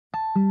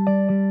Well,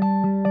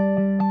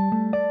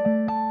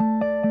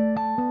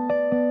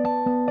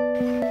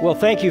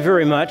 thank you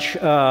very much.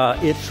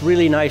 It's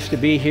really nice to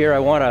be here. I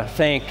want to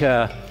thank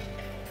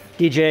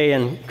DJ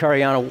and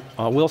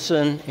Kariana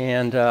Wilson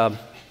and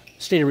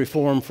State of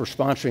Reform for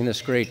sponsoring this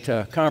great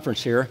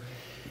conference here.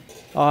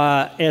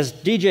 As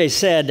DJ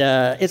said,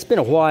 it's been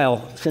a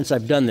while since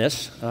I've done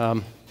this,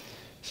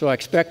 so I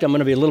expect I'm going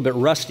to be a little bit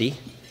rusty,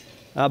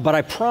 but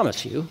I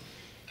promise you,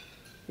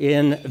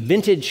 in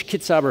vintage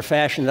Kitzhaber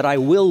fashion, that I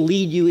will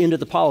lead you into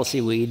the policy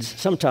weeds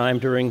sometime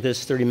during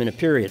this 30-minute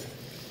period.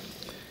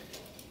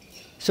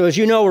 So as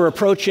you know, we're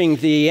approaching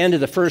the end of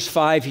the first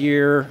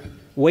 5-year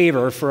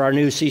waiver for our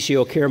new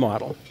CCO care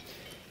model.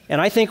 And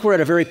I think we're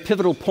at a very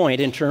pivotal point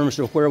in terms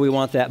of where we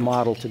want that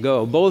model to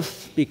go,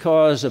 both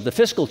because of the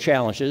fiscal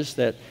challenges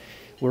that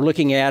we're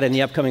looking at in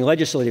the upcoming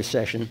legislative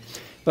session,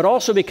 but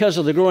also because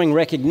of the growing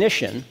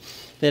recognition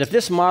that if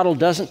this model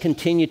doesn't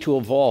continue to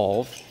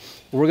evolve,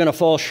 we're going to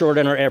fall short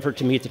in our effort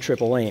to meet the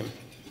triple aim.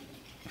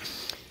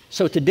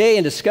 So today,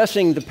 in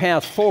discussing the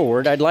path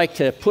forward, I'd like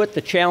to put the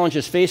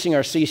challenges facing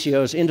our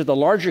CCOs into the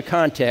larger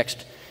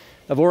context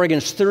of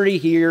Oregon's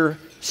 30-year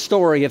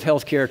story of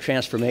healthcare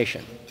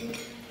transformation.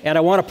 And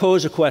I want to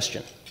pose a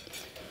question.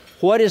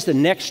 What is the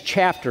next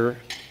chapter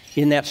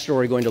in that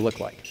story going to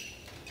look like?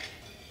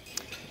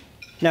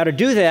 Now, to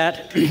do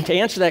that, to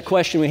answer that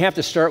question, we have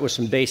to start with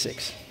some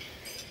basics.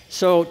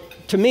 So,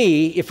 to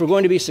me, if we're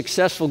going to be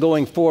successful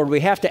going forward, we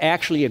have to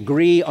actually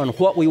agree on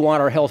what we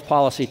want our health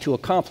policy to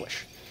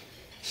accomplish.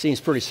 Seems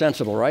pretty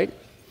sensible, right?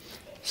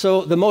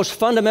 So the most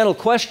fundamental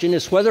question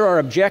is whether our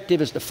objective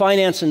is to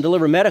finance and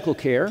deliver medical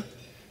care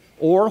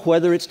or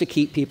whether it's to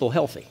keep people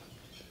healthy.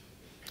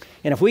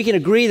 And if we can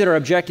agree that our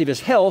objective is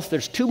health,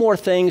 there's two more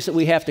things that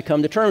we have to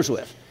come to terms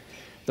with.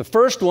 The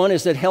first one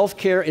is that health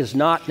care is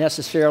not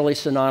necessarily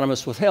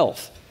synonymous with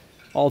health,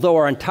 although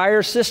our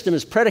entire system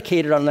is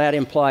predicated on that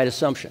implied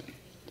assumption.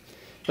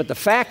 But the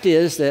fact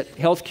is that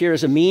health care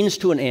is a means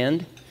to an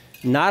end,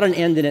 not an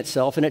end in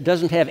itself, and it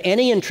doesn't have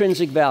any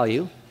intrinsic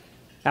value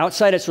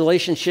outside its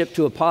relationship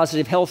to a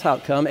positive health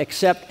outcome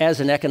except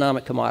as an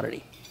economic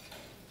commodity,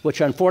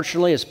 which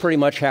unfortunately is pretty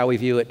much how we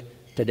view it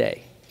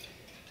today.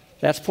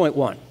 That's point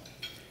one.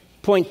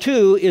 Point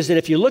two is that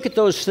if you look at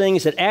those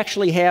things that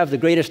actually have the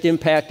greatest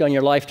impact on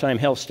your lifetime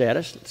health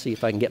status, let's see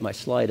if I can get my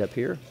slide up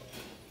here.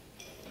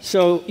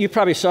 So you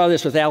probably saw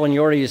this with Alan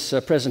Yorty's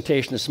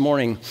presentation this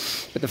morning,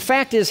 but the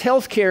fact is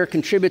healthcare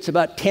contributes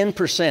about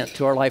 10%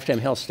 to our lifetime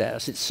health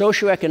status. It's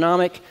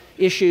socioeconomic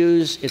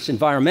issues, it's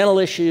environmental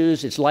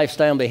issues, it's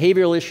lifestyle and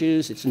behavioral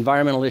issues, it's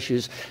environmental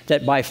issues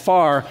that by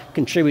far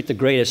contribute the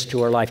greatest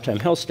to our lifetime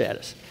health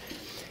status.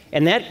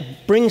 And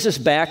that brings us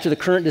back to the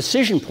current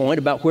decision point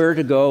about where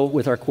to go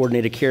with our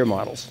coordinated care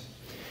models.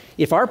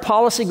 If our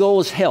policy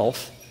goal is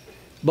health,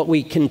 but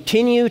we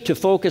continue to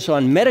focus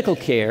on medical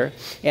care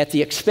at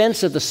the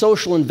expense of the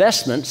social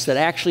investments that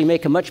actually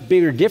make a much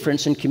bigger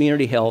difference in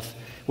community health,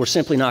 we're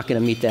simply not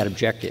going to meet that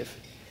objective.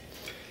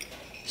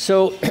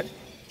 So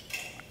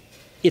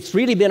it's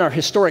really been our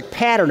historic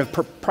pattern of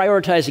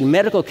prioritizing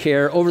medical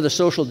care over the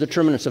social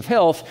determinants of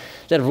health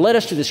that have led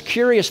us to this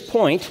curious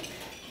point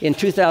in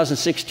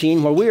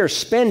 2016 where we are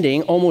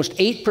spending almost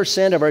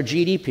 8% of our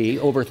GDP,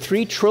 over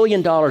 $3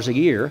 trillion a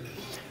year,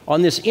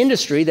 on this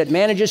industry that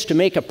manages to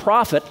make a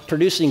profit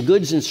producing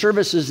goods and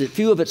services that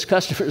few of its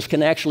customers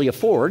can actually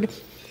afford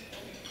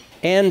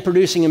and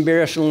producing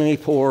embarrassingly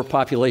poor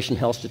population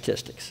health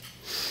statistics.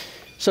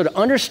 So to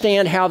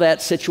understand how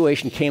that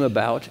situation came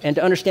about and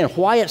to understand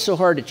why it's so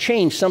hard to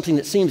change something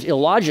that seems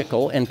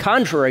illogical and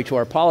contrary to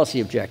our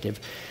policy objective,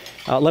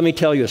 let me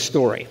tell you a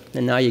story.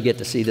 And now you get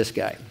to see this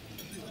guy.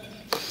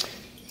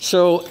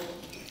 So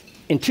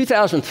in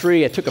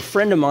 2003, I took a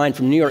friend of mine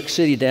from New York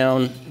City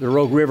down the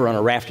Rogue River on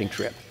a rafting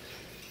trip.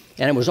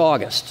 And it was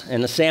August,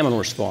 and the salmon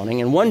were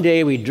spawning. And one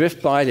day we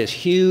drift by this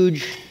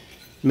huge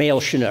male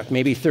Chinook,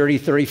 maybe 30,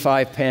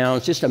 35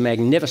 pounds, just a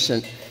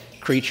magnificent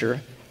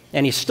creature.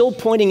 And he's still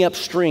pointing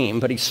upstream,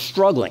 but he's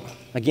struggling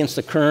against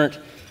the current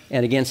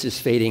and against his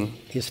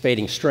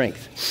fading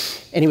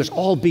strength. And he was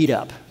all beat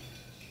up.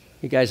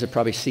 You guys have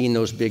probably seen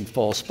those big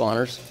fall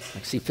spawners.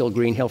 I see Phil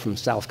Greenhill from the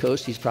South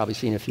Coast. He's probably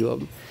seen a few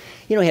of them.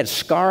 You know, he had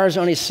scars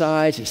on his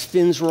sides. His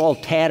fins were all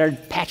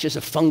tattered, patches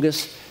of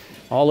fungus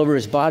all over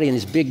his body, and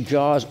his big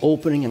jaws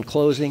opening and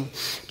closing,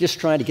 just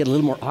trying to get a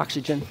little more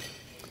oxygen.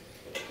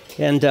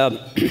 And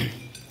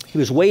he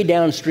was way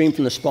downstream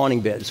from the spawning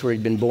beds where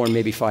he'd been born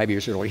maybe 5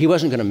 years earlier. He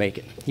wasn't going to make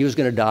it. He was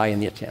going to die in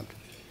the attempt.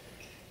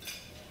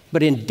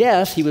 But in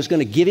death, he was going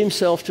to give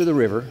himself to the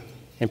river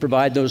and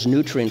provide those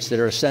nutrients that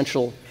are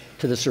essential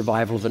to the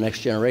survival of the next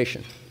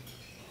generation.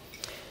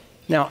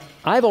 Now,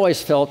 I've always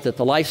felt that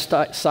the life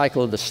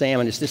cycle of the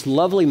salmon is this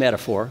lovely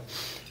metaphor,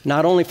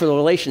 not only for the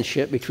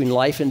relationship between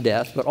life and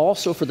death, but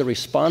also for the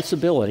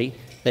responsibility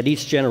that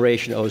each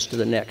generation owes to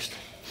the next.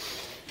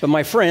 But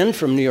my friend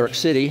from New York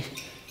City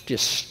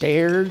just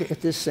stared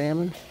at this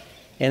salmon,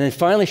 and then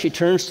finally she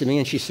turns to me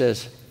and she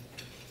says,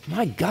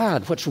 "My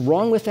God, what's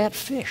wrong with that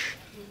fish?"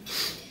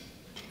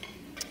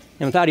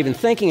 And without even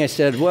thinking, I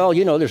said, "Well,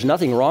 you know, there's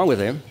nothing wrong with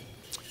him.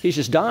 He's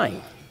just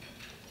dying."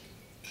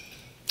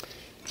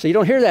 So you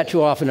don't hear that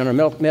too often in our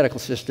medical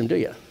system, do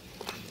you?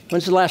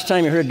 When's the last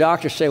time you heard a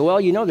doctor say,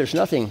 well, you know, there's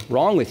nothing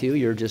wrong with you,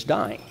 you're just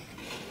dying?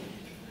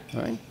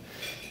 All right?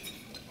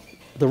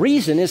 The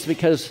reason is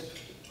because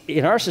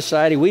in our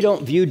society, we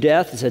don't view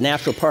death as a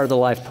natural part of the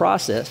life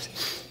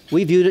process.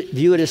 We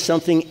view it as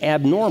something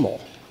abnormal,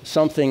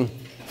 something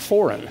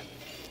foreign.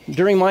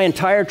 During my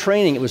entire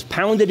training, it was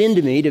pounded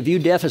into me to view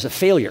death as a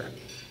failure,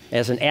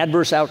 as an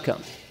adverse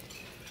outcome.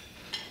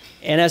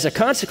 And as a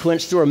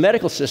consequence, through our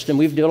medical system,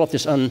 we've developed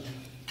this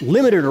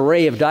unlimited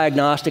array of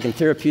diagnostic and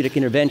therapeutic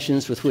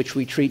interventions with which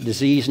we treat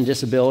disease and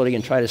disability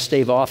and try to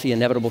stave off the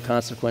inevitable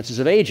consequences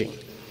of aging.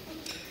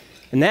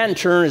 And that, in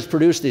turn, has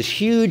produced this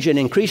huge and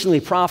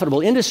increasingly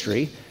profitable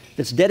industry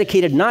that's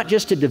dedicated not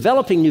just to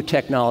developing new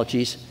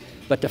technologies,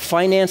 but to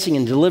financing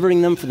and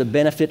delivering them for the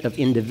benefit of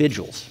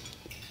individuals.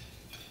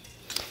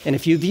 And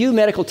if you view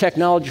medical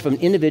technology from an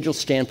individual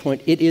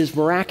standpoint, it is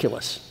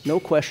miraculous, no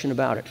question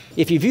about it.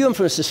 If you view them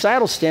from a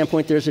societal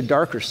standpoint, there's a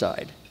darker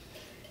side,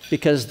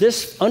 because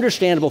this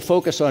understandable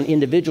focus on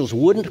individuals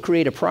wouldn't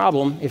create a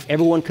problem if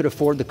everyone could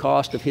afford the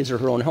cost of his or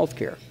her own health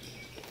care.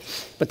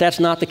 But that's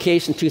not the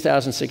case in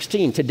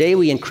 2016. Today,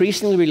 we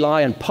increasingly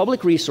rely on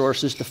public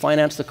resources to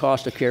finance the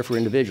cost of care for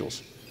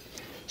individuals.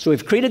 So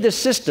we've created this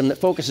system that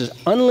focuses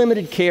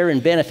unlimited care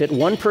and benefit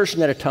one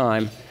person at a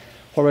time,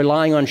 while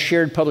relying on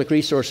shared public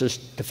resources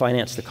to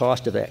finance the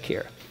cost of that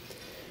care.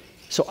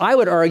 So I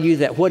would argue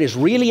that what is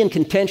really in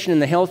contention in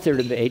the healthcare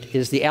debate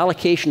is the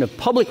allocation of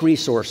public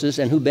resources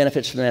and who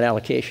benefits from that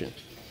allocation.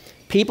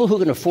 People who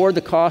can afford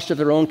the cost of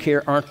their own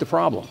care aren't the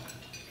problem.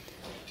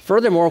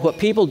 Furthermore, what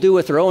people do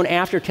with their own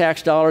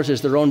after-tax dollars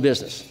is their own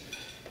business.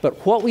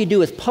 But what we do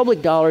with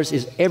public dollars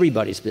is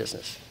everybody's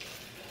business.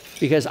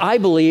 Because I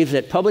believe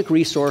that public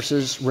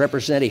resources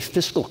represent a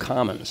fiscal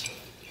commons.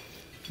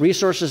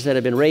 Resources that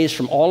have been raised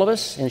from all of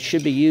us and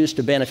should be used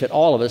to benefit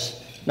all of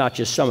us, not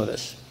just some of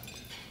us.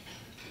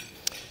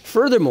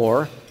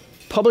 Furthermore,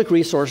 public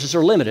resources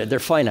are limited, they're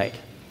finite.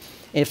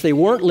 And if they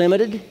weren't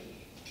limited,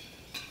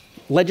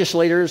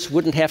 legislators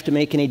wouldn't have to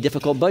make any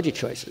difficult budget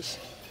choices.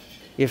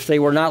 If they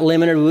were not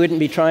limited, we wouldn't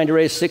be trying to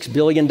raise $6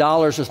 billion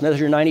with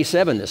Measure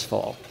 97 this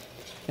fall.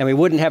 And we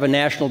wouldn't have a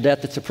national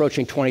debt that's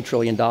approaching $20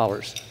 trillion.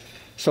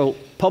 So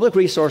public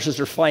resources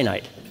are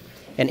finite.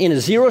 And in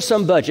a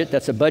zero-sum budget,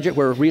 that's a budget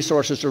where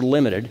resources are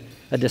limited,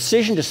 a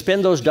decision to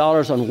spend those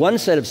dollars on one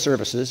set of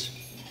services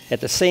at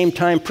the same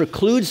time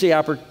precludes the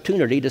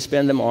opportunity to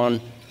spend them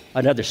on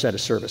another set of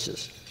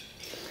services.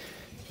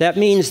 That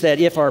means that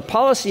if our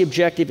policy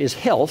objective is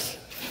health,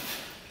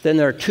 then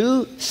there are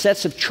two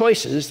sets of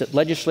choices that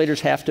legislators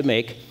have to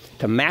make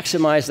to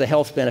maximize the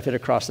health benefit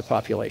across the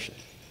population.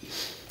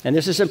 And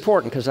this is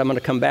important because I'm going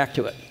to come back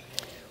to it.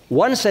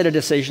 One set of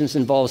decisions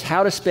involves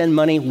how to spend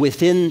money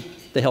within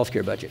the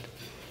healthcare budget.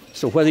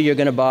 So whether you're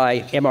going to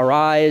buy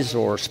MRIs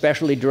or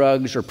specialty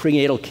drugs or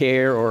prenatal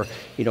care or,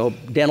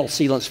 dental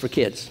sealants for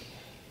kids.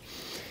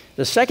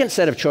 The second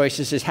set of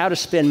choices is how to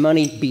spend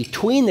money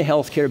between the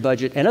healthcare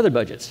budget and other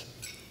budgets.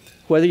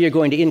 Whether you're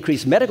going to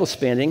increase medical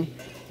spending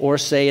or,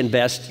 say,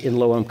 invest in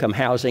low-income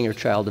housing or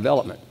child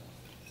development.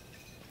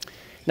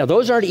 Now,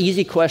 those aren't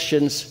easy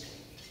questions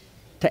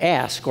to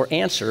ask or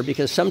answer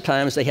because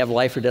sometimes they have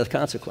life or death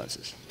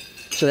consequences.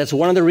 So that's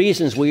one of the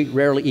reasons we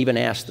rarely even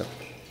ask them.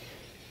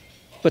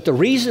 But the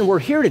reason we're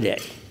here today,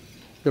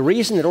 the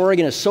reason that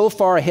Oregon is so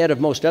far ahead of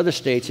most other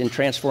states in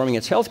transforming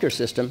its healthcare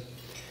system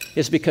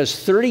is because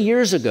 30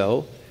 years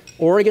ago,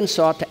 Oregon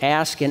sought to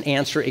ask and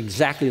answer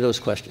exactly those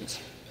questions.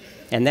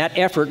 And that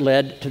effort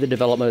led to the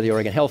development of the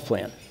Oregon Health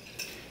Plan.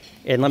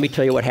 And let me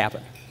tell you what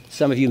happened.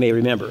 Some of you may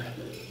remember.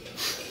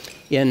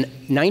 In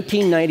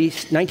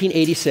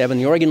 1987,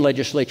 the Oregon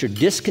legislature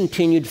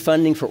discontinued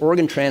funding for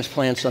organ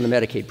transplants on the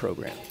Medicaid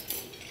program,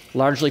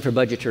 largely for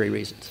budgetary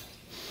reasons.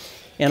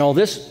 And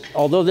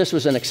although this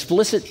was an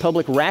explicit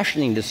public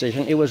rationing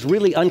decision, it was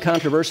really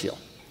uncontroversial.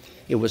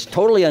 It was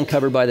totally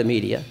uncovered by the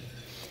media,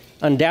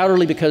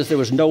 undoubtedly because there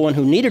was no one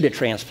who needed a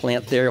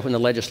transplant there when the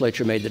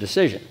legislature made the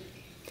decision.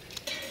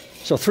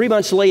 So 3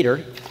 months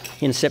later,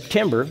 in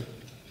September,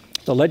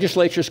 the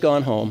legislature's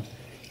gone home,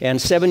 and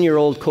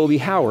 7-year-old Kobe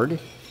Howard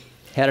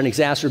had an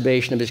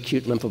exacerbation of his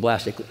acute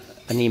lymphoblastic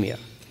anemia.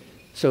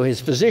 So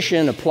his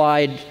physician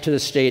applied to the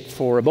state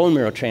for a bone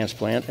marrow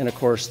transplant, and of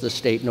course the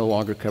state no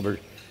longer covered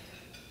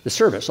the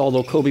service,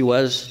 although Kobe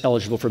was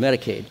eligible for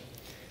Medicaid.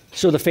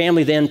 So the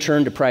family then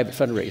turned to private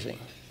fundraising.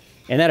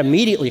 And that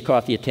immediately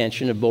caught the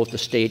attention of both the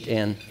state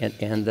and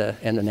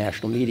the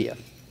national media.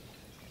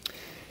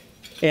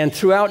 And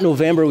throughout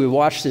November, we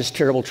watched this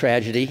terrible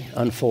tragedy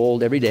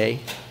unfold every day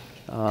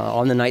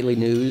on the nightly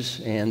news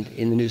and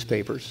in the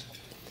newspapers.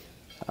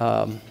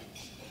 As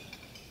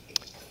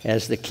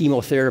the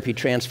chemotherapy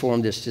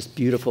transformed this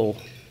beautiful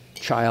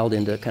child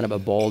into kind of a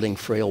balding,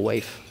 frail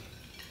waif.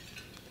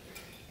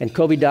 And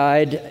Kobe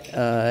died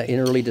in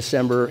early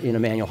December in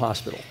Emmanuel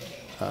Hospital.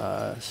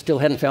 Still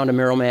hadn't found a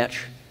marrow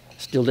match,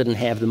 still didn't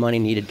have the money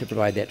needed to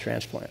provide that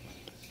transplant.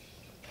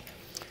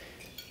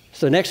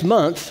 So next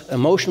month, a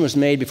motion was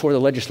made before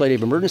the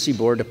Legislative Emergency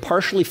Board to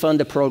partially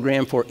fund a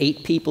program for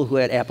 8 people who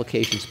had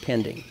applications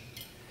pending.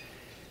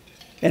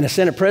 And as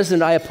Senate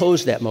President, I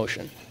opposed that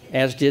motion,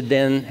 as did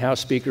then House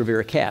Speaker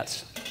Vera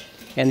Katz.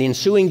 And the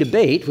ensuing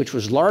debate, which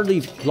was largely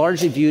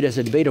viewed as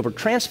a debate over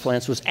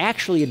transplants, was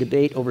actually a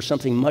debate over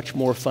something much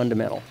more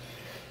fundamental.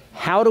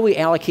 How do we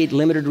allocate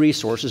limited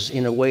resources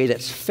in a way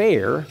that's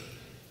fair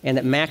and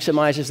that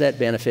maximizes that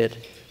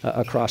benefit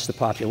across the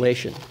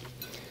population?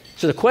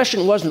 So the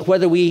question wasn't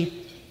whether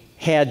we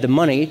had the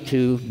money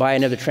to buy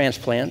another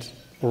transplant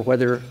or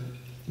whether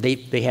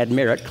they had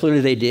merit.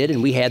 Clearly they did,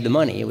 and we had the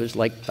money. It was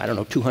like, I don't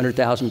know,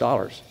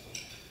 $200,000.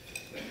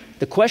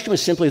 The question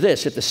was simply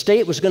this: if the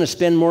state was going to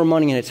spend more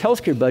money in its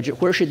healthcare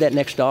budget, where should that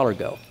next dollar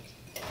go?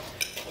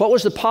 What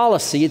was the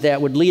policy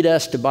that would lead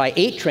us to buy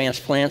 8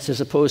 transplants as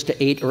opposed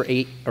to 8 or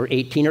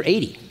 18 or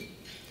 80?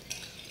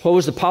 What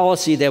was the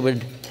policy that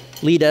would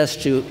lead us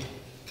to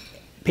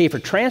pay for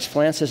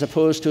transplants as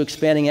opposed to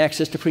expanding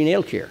access to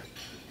prenatal care?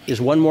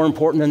 Is one more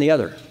important than the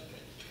other?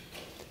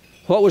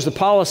 What was the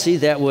policy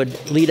that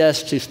would lead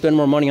us to spend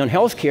more money on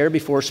health care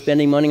before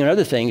spending money on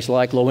other things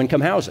like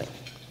low-income housing?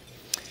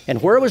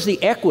 And where was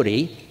the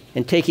equity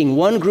in taking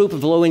one group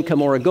of low-income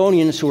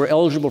Oregonians who were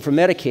eligible for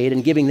Medicaid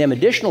and giving them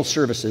additional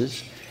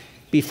services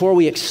before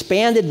we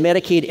expanded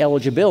Medicaid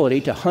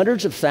eligibility to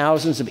hundreds of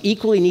thousands of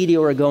equally needy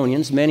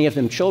Oregonians, many of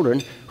them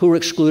children, who were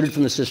excluded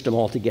from the system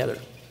altogether?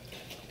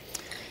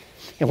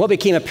 And what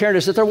became apparent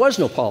is that there was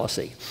no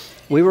policy.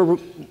 We were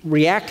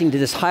reacting to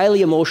this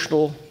highly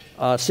emotional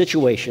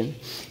situation,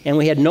 and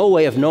we had no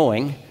way of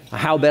knowing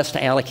how best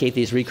to allocate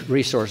these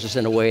resources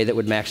in a way that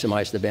would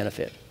maximize the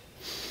benefit.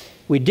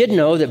 We did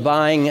know that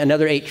buying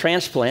another 8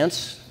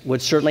 transplants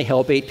would certainly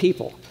help 8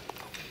 people.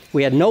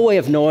 We had no way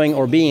of knowing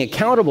or being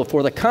accountable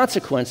for the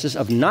consequences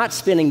of not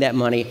spending that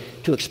money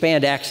to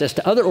expand access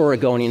to other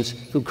Oregonians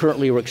who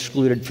currently were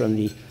excluded from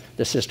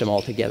the system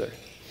altogether.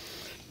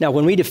 Now,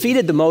 when we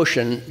defeated the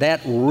motion, that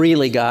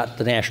really got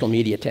the national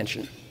media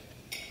attention.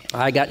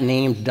 I got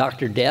named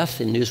Dr.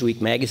 Death in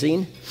Newsweek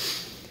magazine,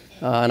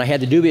 and I had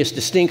the dubious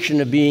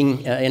distinction of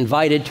being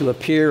invited to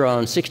appear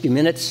on 60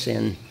 Minutes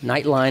and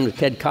Nightline with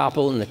Ted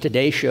Koppel and the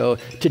Today Show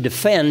to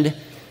defend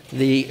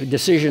the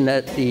decision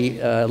that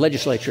the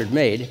legislature had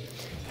made,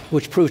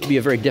 which proved to be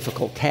a very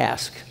difficult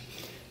task.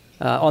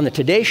 On the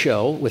Today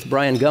Show with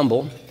Brian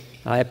Gumbel,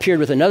 I appeared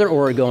with another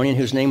Oregonian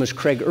whose name was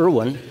Craig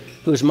Irwin,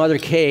 whose mother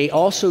Kay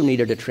also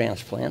needed a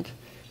transplant.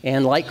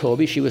 And like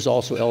Kobe, she was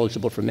also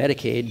eligible for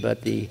Medicaid,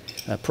 but the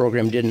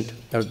program didn't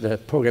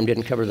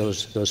cover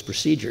those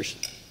procedures.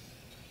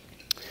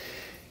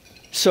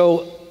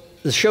 So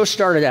the show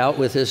started out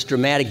with this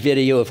dramatic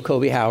video of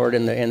Kobe Howard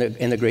and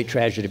the great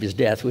tragedy of his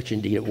death, which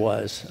indeed it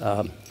was.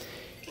 I'm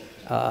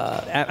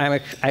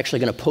actually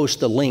going to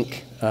post the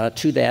link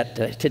to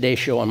that Today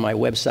Show on my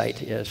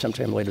website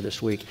sometime later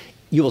this week.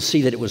 You will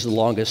see that it was the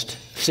longest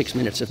 6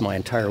 minutes of my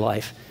entire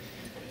life.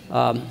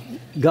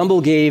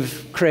 Gumbel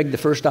gave Craig the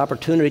first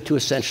opportunity to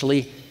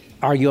essentially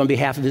argue on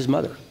behalf of his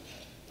mother.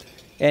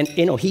 And,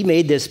 he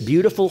made this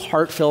beautiful,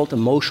 heartfelt,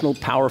 emotional,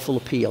 powerful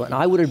appeal. And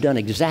I would have done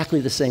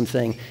exactly the same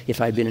thing if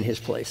I'd been in his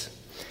place.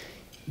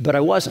 But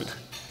I wasn't.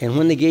 And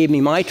when they gave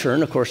me my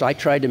turn, of course, I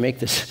tried to make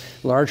this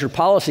larger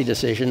policy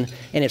decision.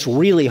 And it's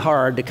really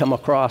hard to come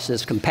across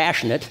as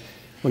compassionate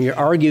when you're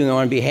arguing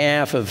on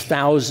behalf of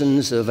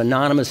thousands of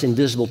anonymous,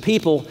 invisible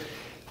people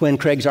when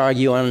Craig's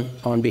arguing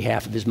on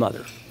behalf of his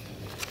mother.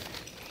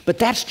 But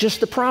that's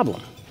just the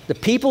problem. The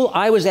people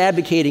I was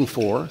advocating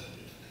for,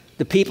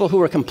 the people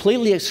who are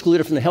completely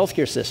excluded from the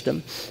healthcare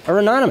system, are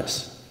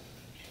anonymous.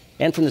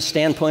 And from the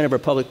standpoint of our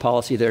public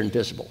policy, they're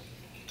invisible.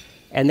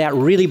 And that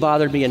really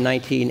bothered me in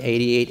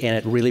 1988, and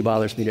it really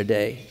bothers me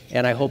today.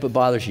 And I hope it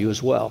bothers you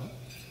as well.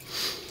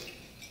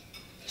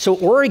 So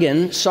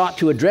Oregon sought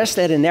to address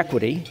that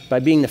inequity by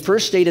being the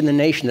first state in the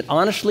nation that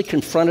honestly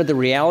confronted the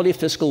reality of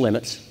fiscal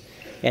limits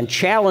and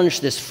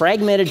challenged this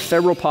fragmented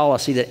federal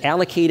policy that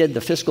allocated the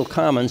fiscal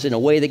commons in a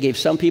way that gave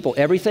some people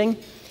everything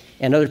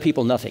and other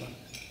people nothing.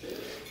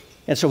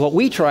 And so what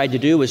we tried to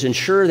do was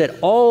ensure that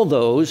all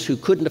those who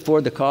couldn't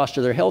afford the cost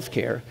of their health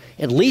care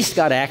at least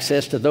got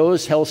access to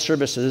those health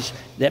services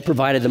that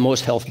provided the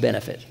most health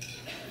benefit.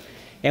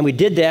 And we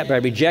did that by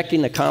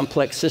rejecting the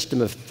complex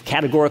system of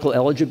categorical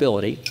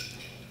eligibility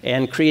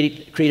and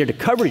created a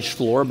coverage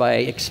floor by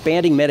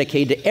expanding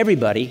Medicaid to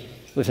everybody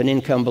with an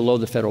income below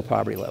the federal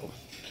poverty level,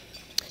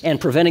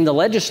 and preventing the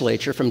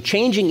legislature from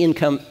changing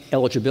income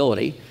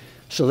eligibility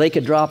so they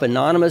could drop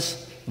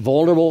anonymous,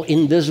 vulnerable,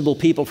 invisible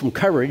people from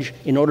coverage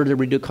in order to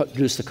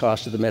reduce the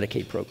cost of the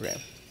Medicaid program.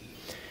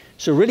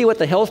 So really what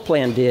the health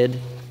plan did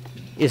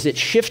is it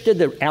shifted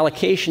the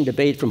allocation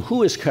debate from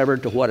who is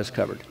covered to what is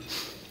covered.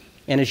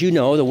 And as you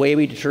know, the way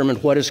we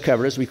determined what is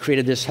covered is we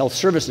created this Health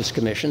Services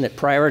Commission that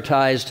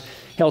prioritized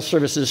health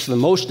services from the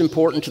most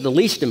important to the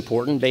least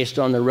important based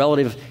on the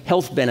relative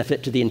health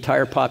benefit to the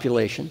entire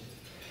population.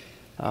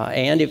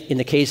 And if, in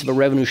the case of a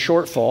revenue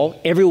shortfall,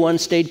 everyone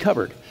stayed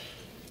covered.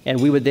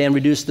 And we would then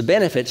reduce the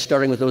benefits,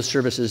 starting with those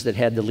services that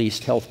had the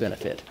least health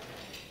benefit.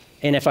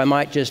 And if I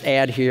might just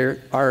add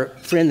here, our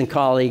friend and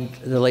colleague,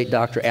 the late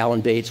Dr.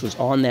 Alan Bates, was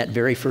on that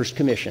very first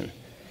commission.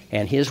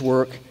 And his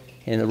work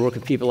and the work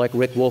of people like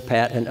Rick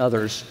Wolpat and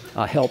others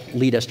helped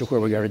lead us to where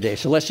we are today.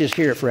 So let's just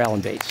hear it for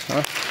Alan Bates.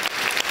 Huh?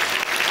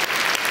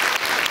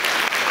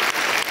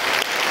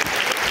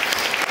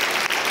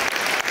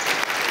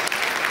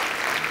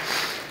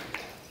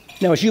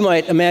 Now, as you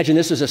might imagine,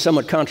 this was a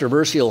somewhat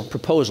controversial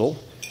proposal,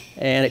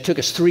 and it took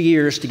us 3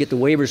 years to get the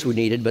waivers we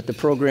needed, but the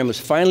program was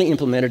finally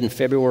implemented in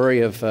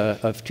February of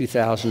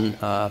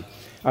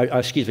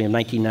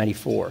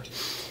 1994.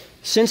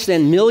 Since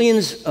then,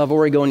 millions of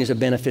Oregonians have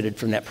benefited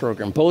from that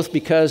program, both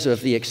because of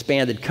the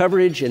expanded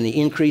coverage and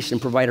the increase in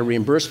provider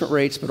reimbursement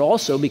rates, but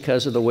also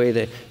because of the way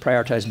the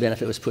prioritized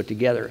benefit was put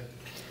together.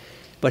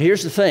 But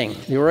here's the thing.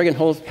 The Oregon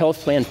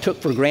Health Plan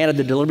took for granted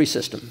the delivery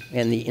system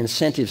and the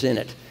incentives in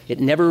it. It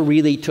never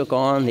really took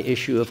on the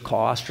issue of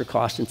cost or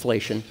cost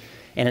inflation,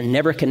 and it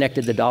never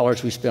connected the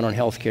dollars we spent on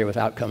health care with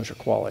outcomes or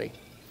quality.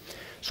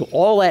 So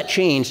all that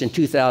changed in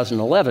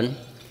 2011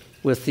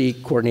 with the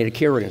coordinated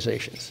care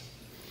organizations.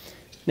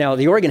 Now,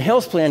 the Oregon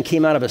Health Plan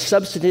came out of a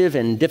substantive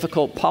and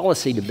difficult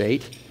policy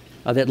debate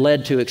that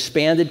led to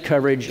expanded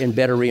coverage and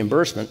better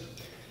reimbursement.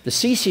 The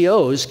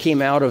CCOs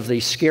came out of the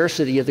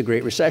scarcity of the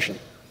Great Recession.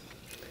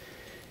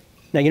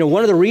 Now, you know,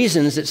 one of the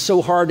reasons it's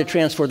so hard to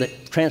transform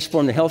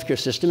the healthcare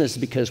system is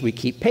because we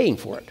keep paying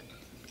for it.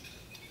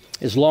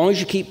 As long as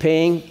you keep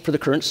paying for the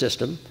current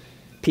system,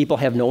 people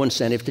have no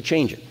incentive to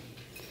change it.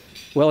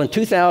 Well, in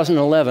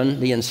 2011,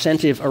 the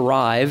incentive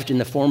arrived in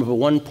the form of a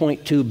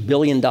 $1.2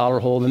 billion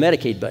hole in the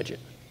Medicaid budget.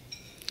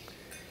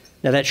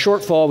 Now, that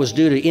shortfall was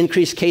due to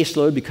increased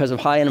caseload because of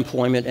high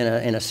unemployment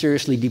and a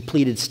seriously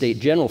depleted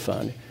state general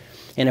fund.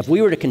 And if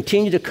we were to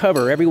continue to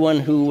cover everyone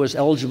who was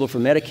eligible for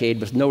Medicaid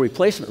with no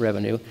replacement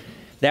revenue,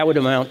 that would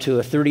amount to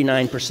a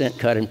 39%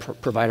 cut in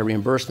provider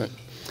reimbursement.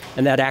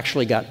 And that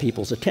actually got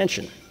people's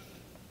attention.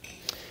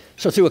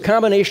 So through a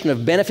combination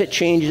of benefit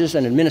changes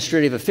and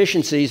administrative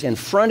efficiencies and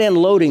front-end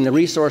loading the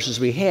resources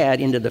we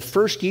had into the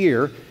first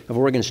year of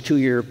Oregon's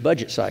 2-year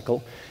budget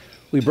cycle,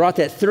 we brought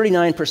that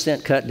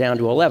 39% cut down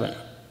to 11.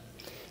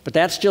 But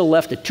that still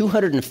left a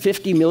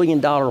 $250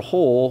 million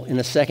hole in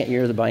the second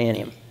year of the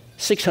biennium,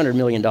 $600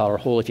 million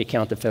hole if you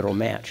count the federal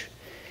match.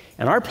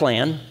 And our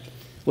plan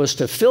was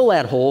to fill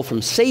that hole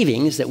from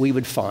savings that we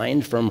would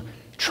find from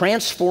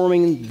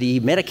transforming the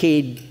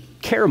Medicaid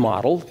care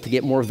model to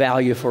get more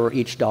value for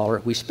each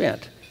dollar we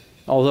spent.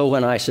 Although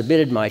when I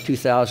submitted my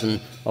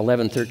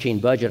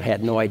 2011-13 budget, I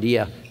had no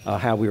idea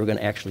how we were going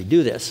to actually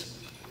do this.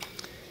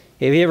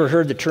 Have you ever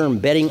heard the term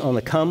betting on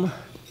the come?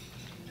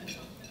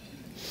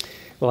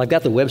 Well, I've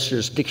got the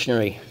Webster's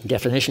Dictionary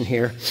definition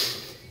here.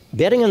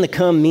 Betting on the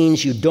come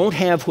means you don't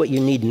have what you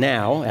need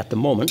now at the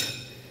moment,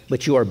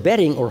 but you are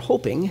betting or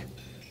hoping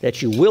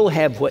that you will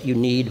have what you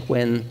need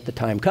when the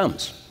time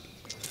comes.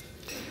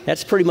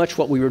 That's pretty much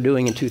what we were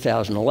doing in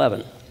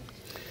 2011.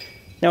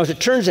 Now, as it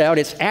turns out,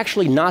 it's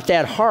actually not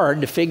that hard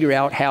to figure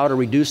out how to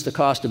reduce the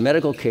cost of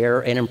medical care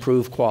and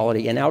improve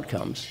quality and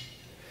outcomes.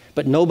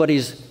 But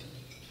nobody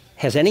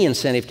has any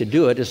incentive to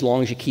do it as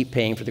long as you keep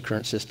paying for the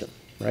current system,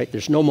 right?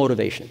 There's no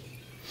motivation.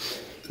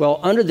 Well,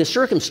 under the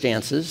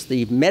circumstances,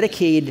 the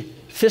Medicaid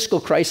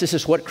fiscal crisis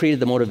is what created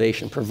the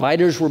motivation.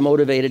 Providers were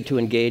motivated to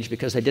engage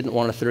because they didn't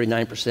want a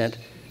 39%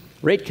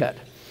 rate cut.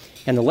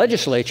 And the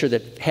legislature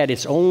that had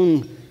its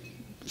own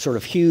sort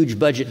of huge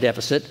budget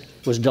deficit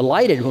was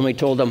delighted when we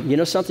told them, you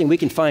know something, we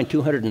can find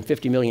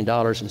 $250 million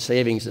in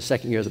savings the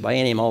second year of the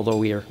biennium, although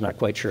we are not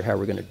quite sure how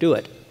we're going to do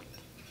it.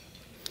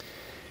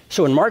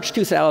 So in March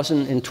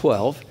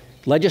 2012,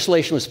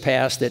 legislation was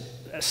passed that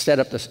set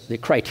up the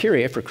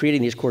criteria for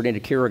creating these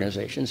coordinated care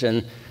organizations,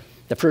 and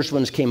the first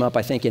ones came up,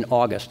 I think, in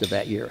August of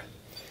that year.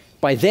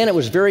 By then, it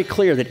was very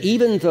clear that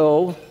even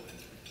though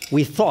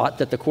we thought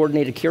that the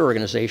coordinated care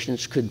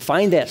organizations could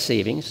find that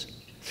savings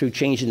through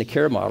changing the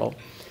care model,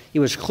 it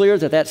was clear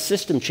that that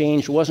system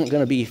change wasn't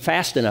going to be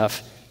fast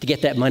enough to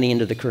get that money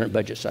into the current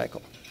budget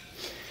cycle.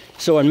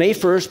 So on May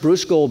 1st,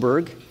 Bruce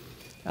Goldberg,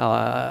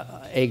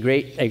 a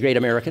great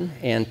American,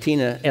 and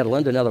Tina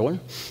Edelund, another one,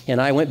 and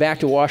I went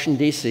back to Washington,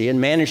 D.C. and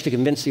managed to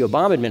convince the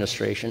Obama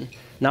administration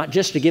not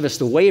just to give us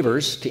the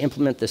waivers to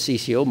implement the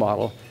CCO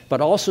model,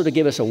 but also to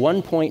give us a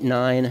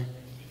 $1.9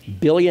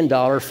 billion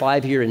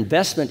 5-year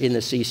investment in the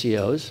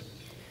CCOs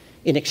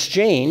in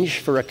exchange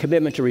for a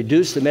commitment to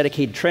reduce the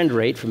Medicaid trend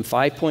rate from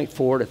 5.4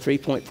 to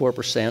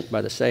 3.4%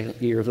 by the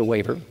second year of the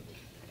waiver,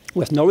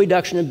 with no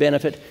reduction in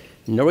benefit,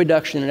 no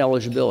reduction in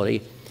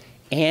eligibility,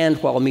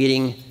 and while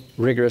meeting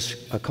rigorous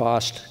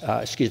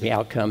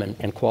outcome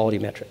and quality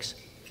metrics.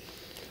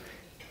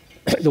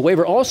 The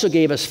waiver also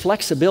gave us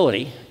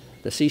flexibility,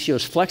 the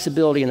CCO's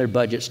flexibility in their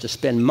budgets to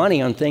spend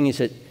money on things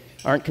that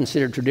aren't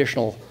considered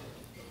traditional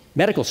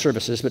medical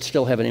services but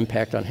still have an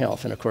impact on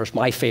health. And of course,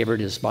 my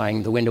favorite is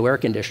buying the window air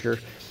conditioner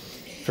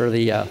for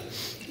the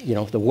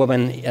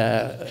woman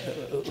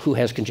who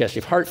has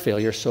congestive heart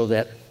failure so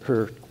that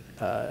her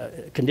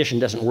condition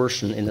doesn't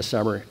worsen in the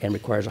summer and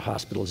requires a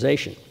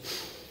hospitalization.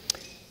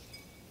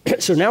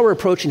 So now we're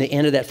approaching the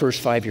end of that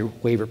first 5-year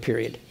waiver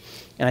period.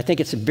 And I think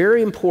it's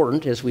very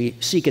important as we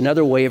seek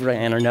another waiver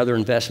and another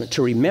investment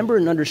to remember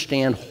and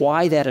understand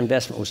why that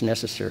investment was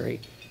necessary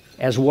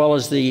as well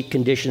as the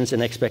conditions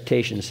and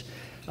expectations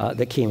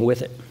that came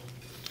with it.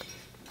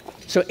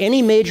 So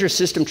any major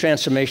system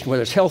transformation,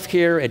 whether it's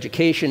healthcare,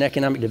 education,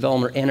 economic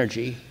development, or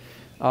energy,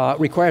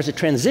 requires a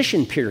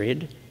transition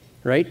period,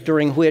 right,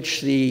 during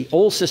which the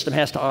old system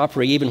has to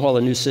operate even while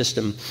the new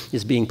system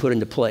is being put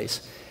into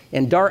place.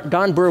 And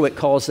Don Berwick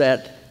calls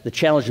that the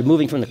challenge of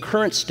moving from the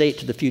current state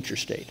to the future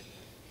state.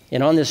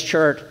 And on this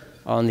chart,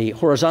 on the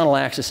horizontal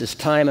axis is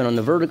time, and on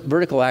the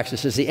vertical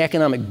axis is the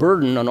economic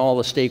burden on all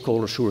the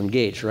stakeholders who are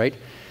engaged, right?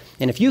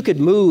 And if you could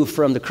move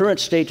from the current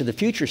state to the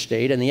future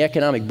state and the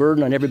economic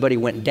burden on everybody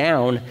went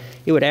down,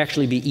 it would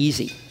actually be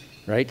easy,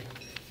 right?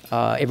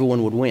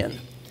 Everyone would win.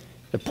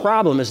 The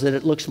problem is that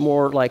it looks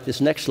more like this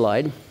next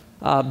slide.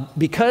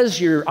 Because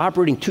you're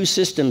operating two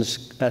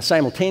systems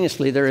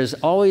simultaneously, there is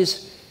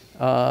always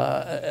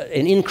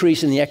an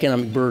increase in the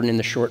economic burden in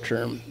the short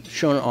term,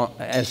 shown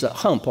as a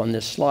hump on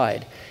this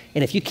slide.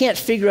 And if you can't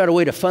figure out a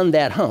way to fund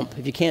that hump,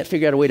 if you can't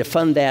figure out a way to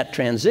fund that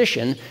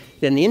transition,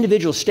 then the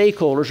individual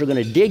stakeholders are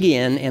going to dig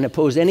in and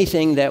oppose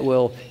anything that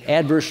will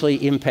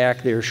adversely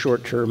impact their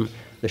short-term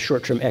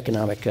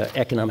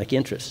economic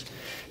interests.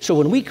 So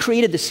when we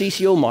created the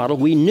CCO model,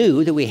 we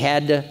knew that we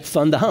had to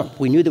fund the hump.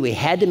 We knew that we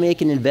had to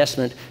make an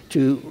investment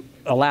to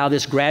allow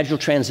this gradual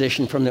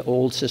transition from the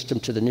old system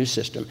to the new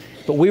system.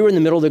 But we were in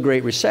the middle of the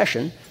Great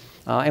Recession,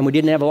 and we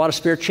didn't have a lot of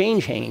spare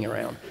change hanging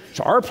around.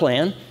 So our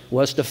plan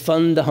was to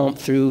fund the hump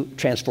through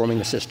transforming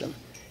the system.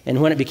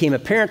 And when it became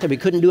apparent that we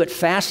couldn't do it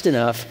fast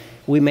enough,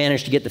 we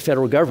managed to get the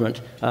federal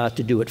government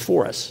to do it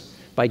for us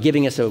by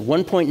giving us a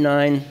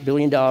 $1.9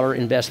 billion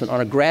investment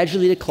on a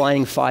gradually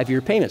declining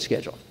 5-year payment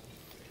schedule.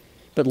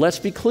 But let's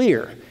be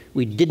clear,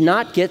 we did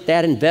not get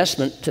that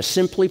investment to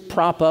simply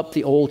prop up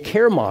the old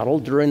care model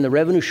during the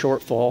revenue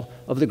shortfall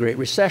of the Great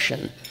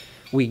Recession.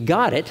 We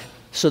got it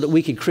so that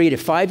we could create a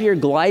 5-year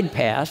glide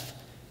path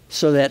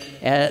so that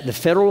the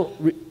federal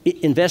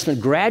investment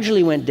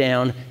gradually went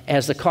down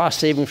as the cost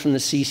savings from the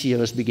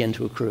CCOs began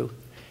to accrue.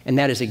 And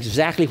that is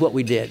exactly what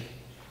we did.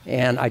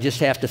 And I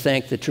just have to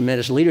thank the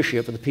tremendous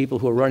leadership of the people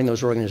who are running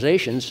those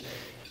organizations.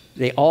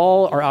 They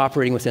all are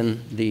operating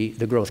within the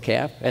growth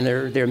cap, and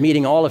they're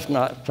meeting all, if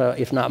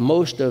not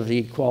most, of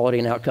the quality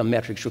and outcome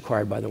metrics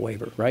required by the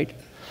waiver, right?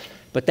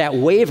 But that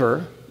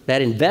waiver,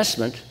 that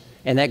investment,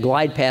 and that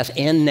glide path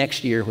end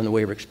next year when the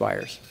waiver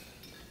expires.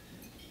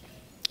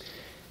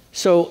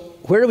 So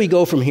where do we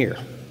go from here?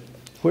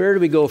 Where do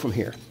we go from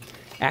here?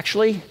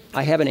 Actually,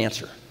 I have an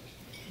answer.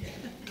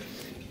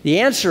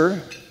 The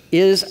answer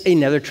is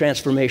another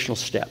transformational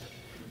step,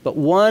 but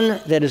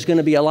one that is going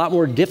to be a lot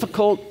more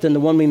difficult than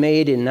the one we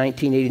made in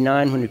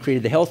 1989 when we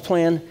created the health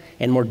plan,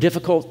 and more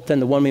difficult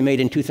than the one we made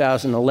in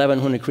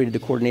 2011 when we created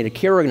the coordinated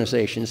care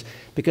organizations,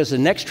 because the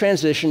next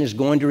transition is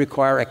going to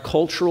require a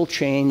cultural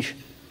change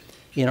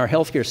in our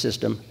healthcare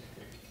system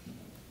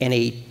and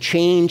a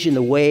change in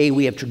the way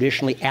we have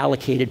traditionally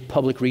allocated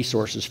public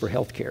resources for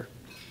healthcare.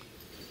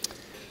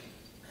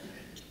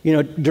 You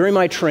know, during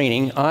my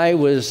training, I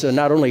was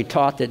not only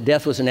taught that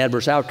death was an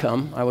adverse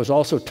outcome, I was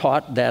also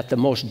taught that the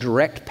most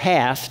direct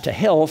path to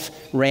health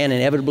ran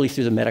inevitably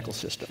through the medical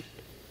system.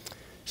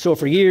 So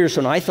for years,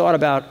 when I thought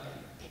about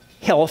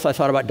health, I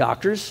thought about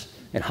doctors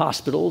and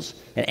hospitals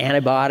and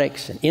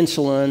antibiotics and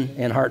insulin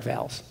and heart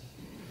valves.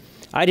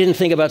 I didn't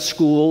think about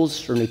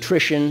schools or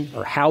nutrition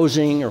or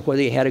housing or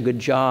whether you had a good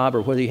job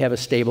or whether you have a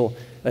stable,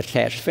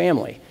 attached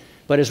family.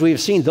 But as we have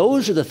seen,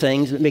 those are the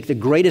things that make the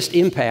greatest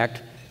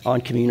impact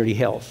on community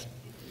health.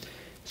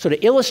 So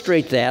to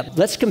illustrate that,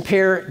 let's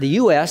compare the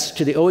US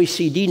to the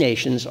OECD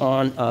nations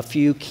on a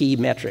few key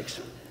metrics,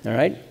 all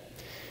right?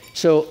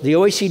 So the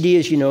OECD,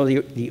 as you know,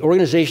 the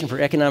Organization for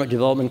Economic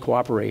Development and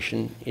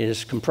Cooperation,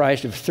 is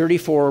comprised of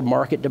 34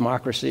 market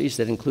democracies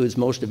that includes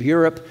most of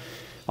Europe,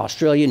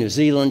 Australia, New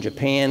Zealand,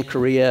 Japan,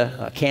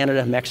 Korea,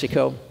 Canada,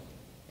 Mexico.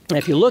 And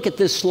if you look at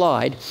this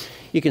slide,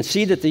 you can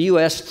see that the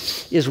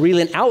US is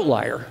really an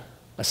outlier,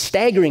 a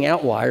staggering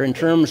outlier in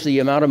terms of the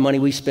amount of money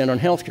we spend on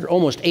healthcare.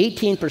 Almost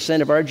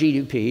 18% of our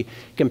GDP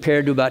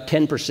compared to about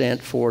 10%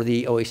 for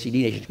the OECD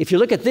nations. If you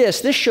look at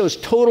this, this shows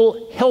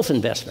total health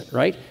investment,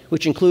 right?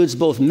 Which includes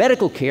both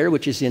medical care,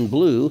 which is in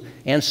blue,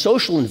 and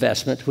social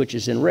investment, which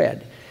is in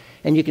red.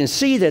 And you can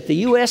see that the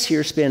US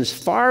here spends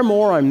far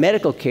more on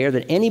medical care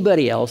than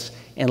anybody else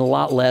and a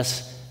lot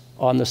less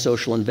on the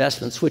social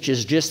investments, which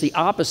is just the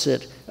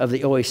opposite of the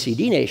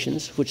OECD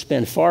nations, which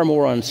spend far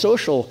more on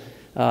social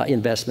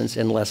investments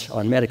and less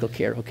on medical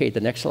care. Okay,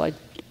 the next slide.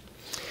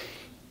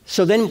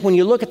 So then when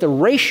you look at the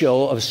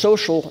ratio of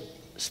social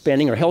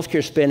spending or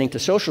healthcare spending to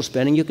social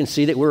spending, you can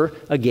see that we're,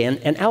 again,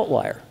 an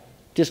outlier,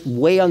 just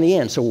way on the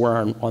end. So we're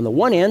on the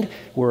one end,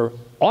 we're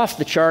off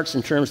the charts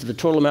in terms of the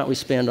total amount we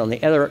spend. On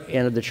the other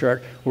end of the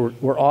chart,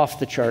 we're off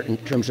the chart in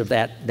terms of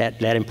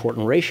that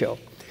important ratio.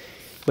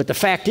 But the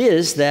fact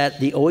is that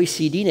the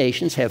OECD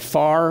nations have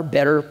far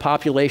better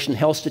population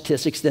health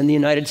statistics than the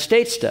United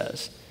States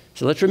does.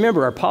 So let's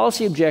remember, our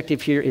policy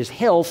objective here is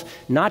health,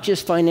 not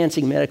just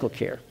financing medical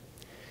care.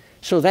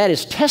 So that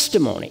is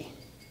testimony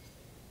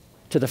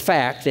to the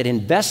fact that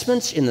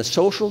investments in the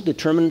social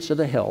determinants of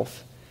the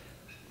health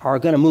are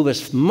going to move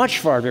us much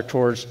farther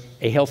towards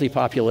a healthy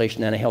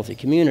population and a healthy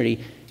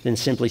community than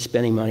simply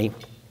spending money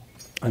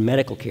on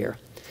medical care.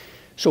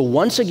 So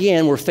once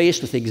again, we're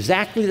faced with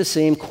exactly the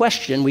same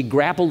question we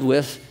grappled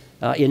with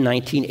in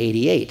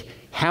 1988.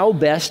 How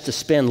best to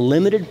spend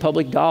limited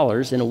public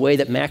dollars in a way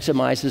that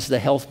maximizes the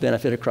health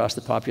benefit across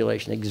the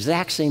population?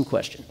 Exact same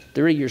question,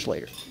 30 years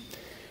later.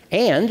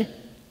 And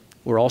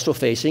we're also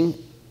facing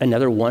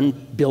another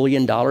 $1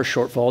 billion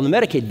shortfall in the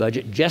Medicaid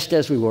budget, just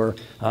as we were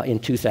in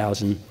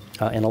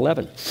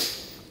 2011.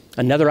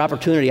 Another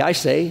opportunity, I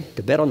say,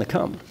 to bet on the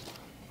come.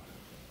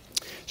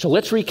 So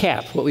let's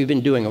recap what we've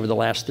been doing over the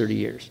last 30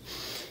 years.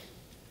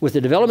 With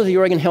the development of the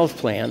Oregon Health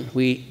Plan,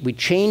 we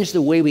changed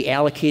the way we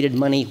allocated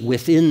money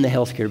within the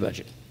healthcare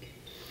budget.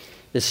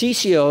 The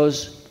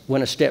CCOs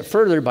went a step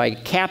further by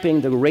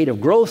capping the rate of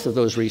growth of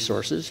those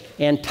resources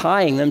and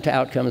tying them to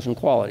outcomes and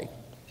quality.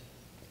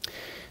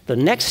 The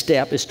next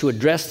step is to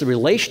address the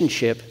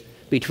relationship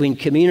between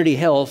community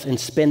health and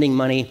spending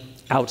money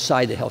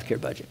outside the healthcare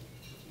budget.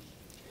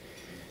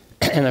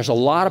 And there's a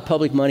lot of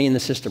public money in the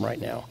system right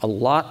now, a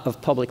lot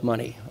of public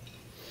money.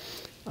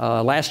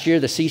 Last year,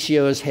 the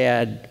CCOs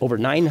had over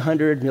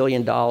 $900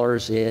 million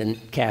in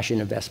cash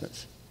in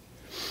investments.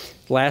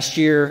 Last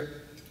year,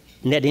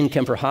 net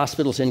income for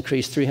hospitals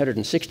increased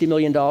 $360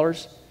 million,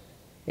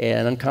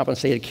 and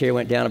uncompensated care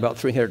went down about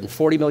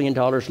 $340 million,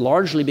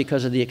 largely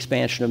because of the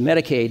expansion of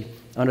Medicaid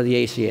under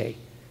the ACA.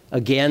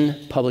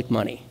 Again, public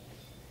money,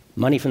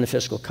 money from the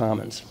fiscal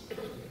commons.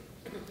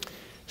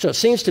 So it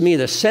seems to me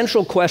the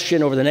central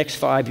question over the next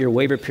 5-year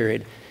waiver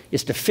period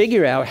is to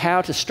figure out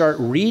how to start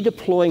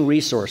redeploying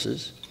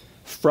resources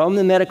from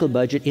the medical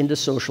budget into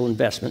social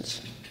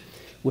investments,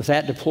 with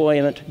that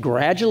deployment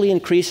gradually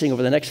increasing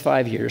over the next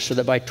 5 years so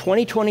that by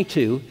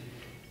 2022,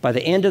 by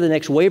the end of the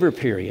next waiver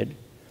period,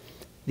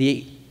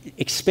 the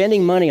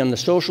expending money on the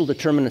social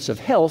determinants of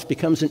health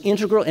becomes an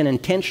integral and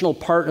intentional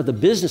part of the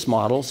business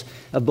models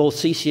of both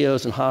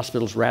CCOs and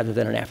hospitals rather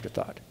than an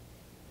afterthought.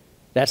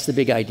 That's the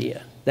big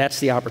idea.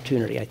 That's the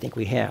opportunity I think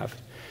we have.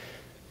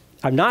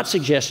 I'm not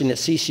suggesting that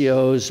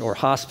CCOs or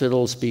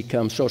hospitals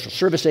become social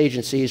service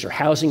agencies or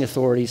housing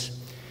authorities,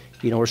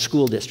 or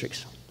school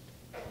districts.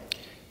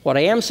 What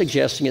I am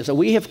suggesting is that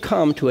we have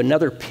come to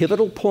another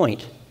pivotal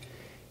point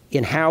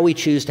in how we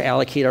choose to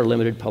allocate our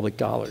limited public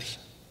dollars.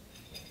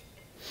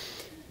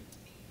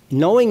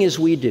 Knowing as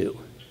we do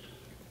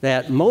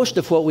that most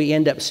of what we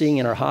end up seeing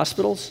in our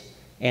hospitals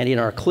and in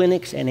our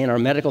clinics and in our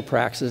medical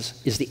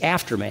practices is the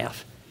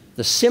aftermath,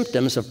 the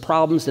symptoms of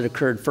problems that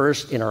occurred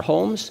first in our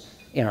homes,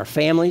 in our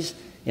families,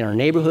 in our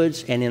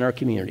neighborhoods, and in our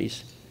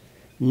communities.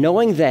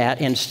 Knowing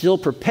that and still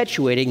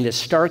perpetuating this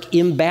stark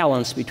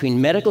imbalance between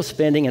medical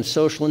spending and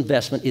social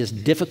investment is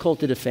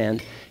difficult to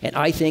defend, and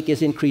I think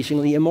is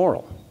increasingly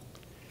immoral.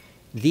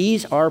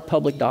 These are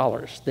public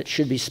dollars that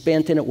should be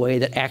spent in a way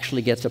that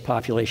actually gets a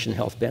population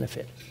health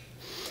benefit.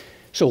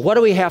 So what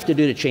do we have to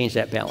do to change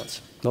that balance?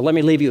 Well, let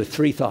me leave you with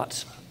 3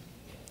 thoughts.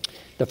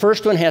 The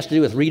first one has to do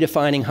with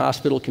redefining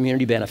hospital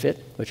community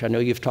benefit, which I know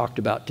you've talked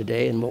about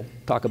today, and we'll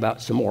talk about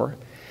some more.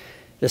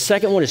 The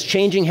second one is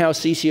changing how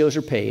CCOs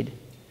are paid.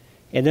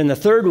 And then the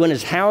third one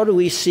is how do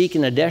we seek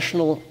an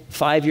additional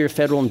 5-year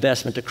federal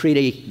investment to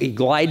create a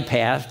glide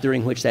path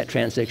during which that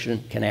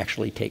transition can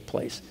actually take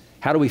place?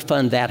 How do we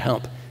fund that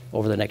hump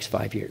over the next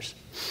 5 years?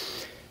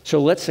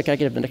 So can I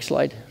get the next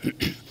slide?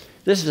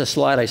 This is a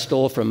slide I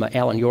stole from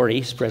Alan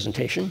Yorty's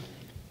presentation.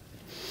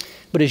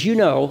 But as you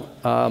know,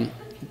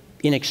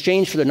 in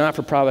exchange for the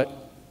not-for-profit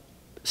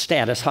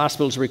status,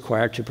 hospitals are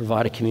required to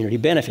provide a community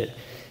benefit.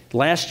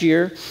 Last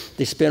year,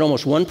 they spent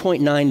almost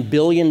 $1.9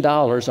 billion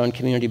on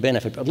community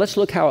benefit. But let's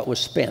look how it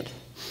was spent.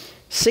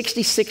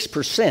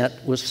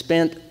 66% was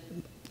spent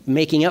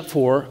making up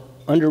for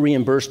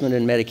under-reimbursement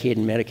in Medicaid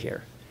and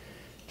Medicare.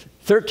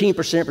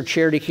 13% for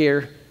charity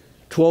care,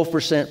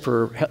 12%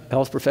 for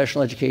health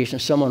professional education,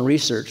 some on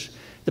research.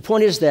 The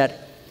point is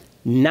that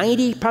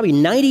probably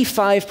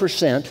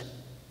 95%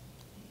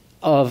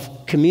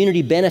 of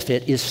community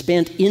benefit is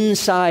spent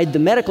inside the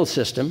medical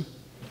system,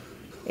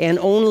 and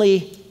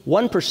only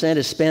 1%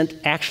 is spent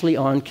actually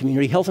on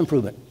community health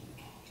improvement.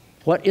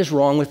 What is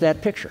wrong with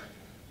that picture?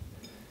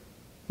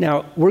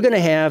 Now, we're going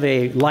to have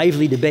a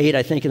lively debate,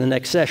 I think, in the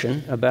next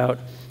session about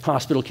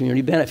hospital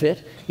community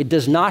benefit. It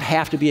does not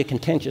have to be a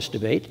contentious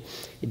debate.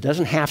 It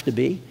doesn't have to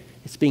be.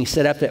 It's being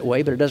set up that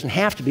way, but it doesn't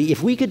have to be.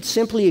 If we could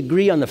simply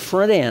agree on the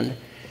front end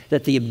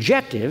that the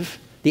objective,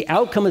 the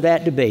outcome of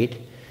that debate,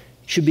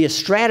 should be a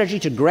strategy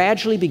to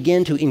gradually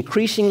begin to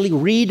increasingly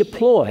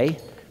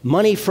redeploy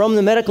money from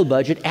the medical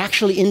budget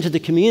actually into the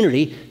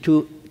community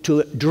to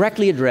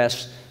directly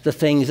address the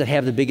things that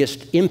have the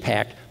biggest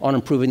impact on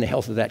improving the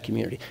health of that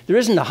community. There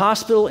isn't a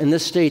hospital in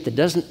this state that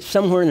doesn't,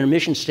 somewhere in their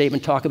mission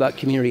statement, talk about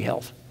community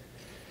health.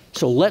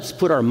 So let's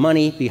put our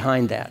money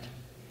behind that.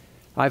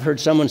 I've heard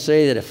someone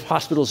say that if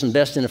hospitals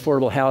invest in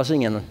affordable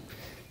housing, and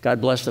God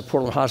bless the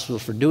Portland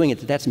hospitals for doing it,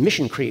 that's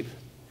mission creep.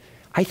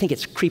 I think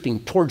it's creeping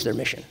towards their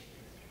mission.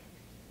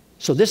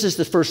 So this is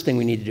the first thing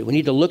we need to do. We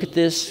need to look at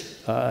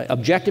this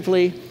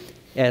objectively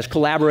as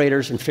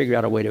collaborators and figure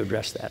out a way to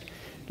address that.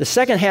 The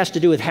second has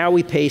to do with how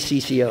we pay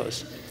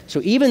CCOs.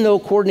 So even though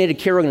coordinated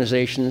care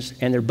organizations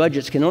and their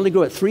budgets can only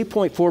grow at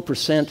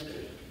 3.4%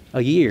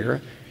 a year,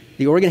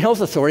 the Oregon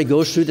Health Authority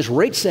goes through this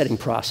rate-setting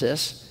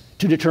process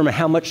to determine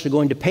how much they're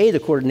going to pay the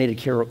coordinated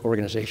care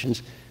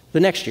organizations the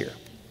next year.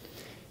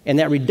 And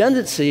that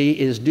redundancy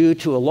is due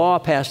to a law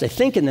passed, I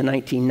think, in the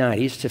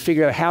 1990s to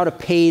figure out how to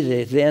pay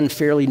the then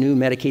fairly new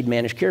Medicaid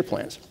managed care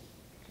plans.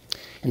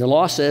 And the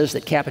law says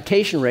that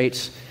capitation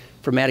rates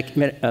for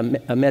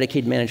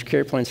Medicaid managed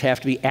care plans have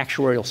to be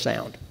actuarially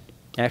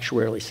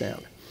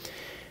sound.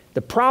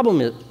 The problem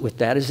with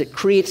that is it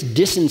creates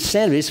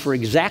disincentives for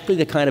exactly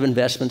the kind of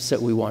investments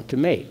that we want to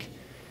make,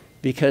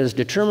 because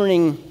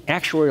determining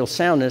actuarial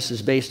soundness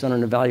is based on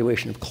an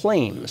evaluation of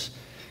claims.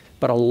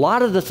 But a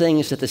lot of the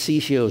things that the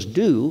CCOs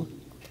do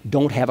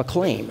don't have a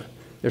claim.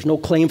 There's no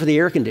claim for the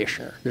air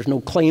conditioner. There's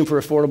no claim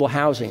for affordable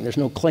housing. There's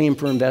no claim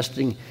for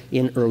investing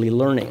in early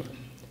learning.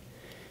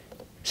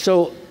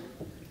 So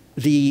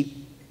the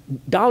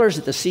dollars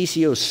that the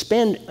CCOs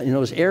spend in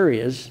those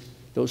areas,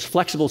 those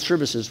flexible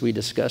services we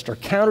discussed, are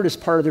counted as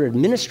part of their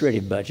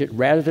administrative budget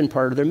rather than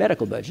part of their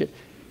medical budget,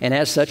 and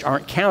as such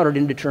aren't counted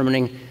in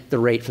determining the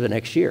rate for the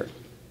next year,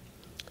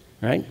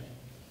 right?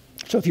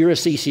 So if you're a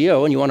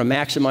CCO and you want to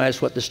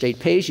maximize what the state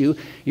pays you,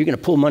 you're going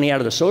to pull money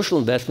out of the social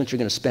investments, you're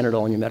going to spend it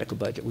all in your medical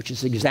budget, which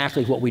is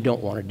exactly what we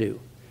don't want to do.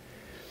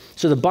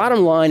 So the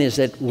bottom line is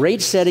that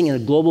rate setting in a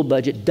global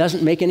budget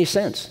doesn't make any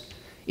sense.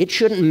 It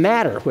shouldn't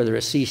matter whether a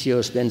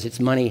CCO spends its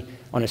money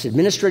on its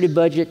administrative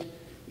budget,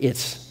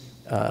 its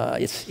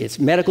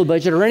medical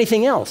budget, or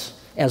anything else,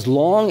 as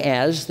long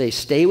as they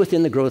stay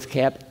within the growth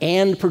cap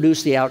and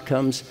produce the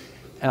outcomes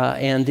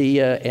and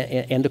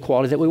the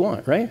quality that we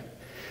want, right?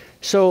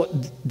 So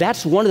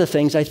that's one of the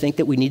things I think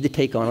that we need to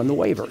take on the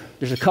waiver.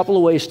 There's a couple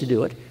of ways to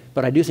do it,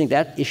 but I do think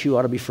that issue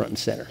ought to be front and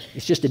center.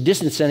 It's just a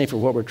disincentive for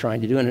what we're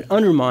trying to do, and it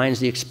undermines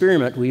the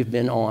experiment we've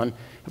been on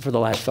for the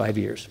last 5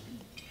 years.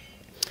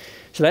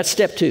 So that's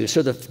step two.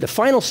 So the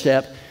final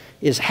step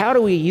is how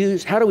do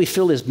we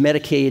fill this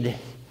Medicaid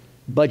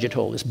budget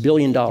hole, this $1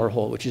 billion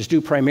hole, which is due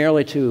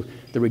primarily to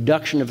the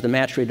reduction of the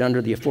match rate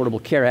under the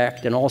Affordable Care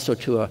Act and also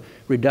to a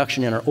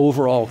reduction in our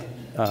overall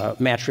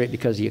match rate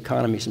because the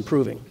economy is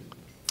improving.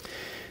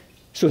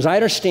 So as I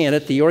understand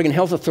it, the Oregon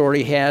Health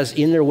Authority has,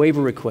 in their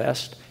waiver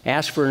request,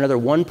 asked for another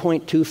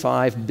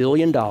 $1.25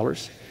 billion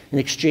in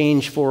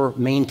exchange for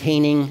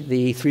maintaining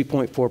the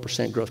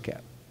 3.4% growth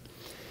cap.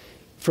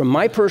 From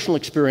my personal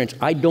experience,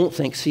 I don't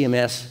think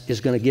CMS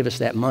is going to give us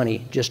that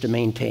money just to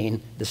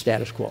maintain the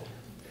status quo.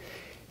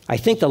 I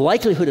think the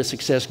likelihood of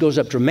success goes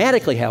up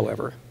dramatically,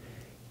 however,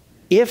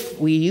 if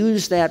we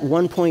use that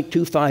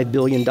 $1.25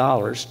 billion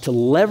to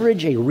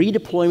leverage a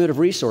redeployment of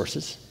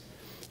resources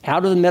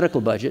out of the medical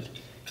budget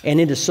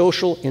and into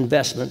social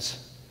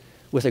investments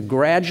with a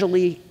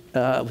gradual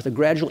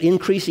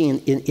increasing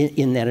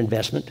in that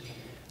investment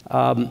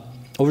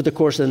over the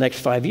course of the next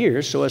 5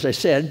 years. So as I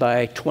said,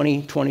 by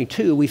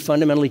 2022, we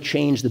fundamentally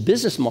change the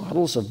business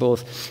models of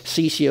both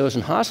CCOs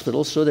and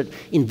hospitals so that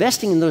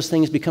investing in those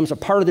things becomes a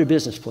part of their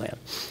business plan.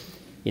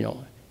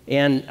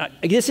 And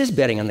this is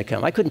betting on the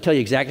come. I couldn't tell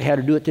you exactly how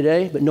to do it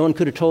today, but no one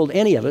could have told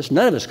any of us,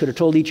 none of us could have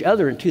told each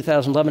other in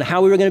 2011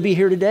 how we were going to be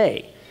here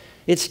today.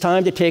 It's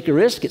time to take a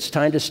risk. It's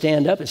time to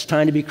stand up. It's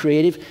time to be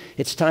creative.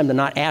 It's time to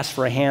not ask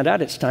for a handout.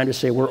 It's time to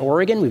say, we're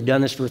Oregon. We've done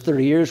this for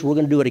 30 years. We're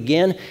going to do it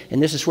again.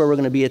 And this is where we're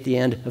going to be at the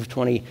end of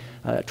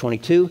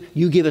 2022.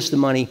 You give us the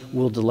money.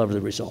 We'll deliver the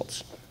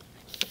results.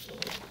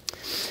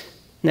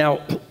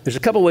 Now, there's a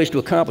couple ways to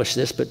accomplish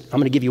this, but I'm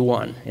going to give you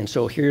one. And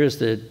so here's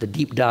the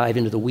deep dive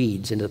into the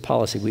weeds, into the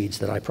policy weeds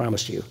that I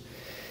promised you.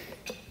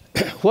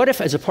 What if,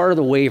 as a part of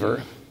the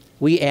waiver,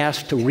 we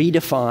asked to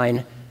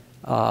redefine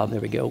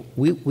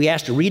we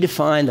asked to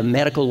redefine the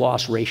medical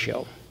loss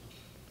ratio,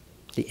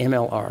 the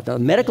MLR. The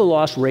medical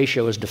loss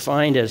ratio is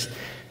defined as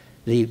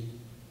the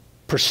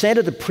percent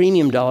of the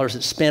premium dollars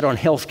that's spent on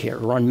health care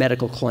or on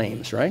medical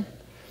claims, right?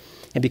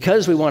 And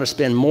because we want to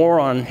spend more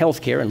on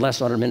health care and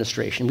less on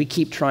administration, we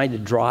keep trying to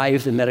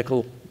drive the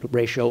medical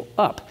ratio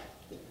up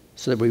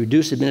so that we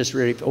reduce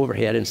administrative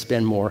overhead and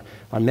spend more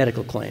on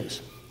medical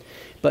claims.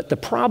 But the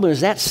problem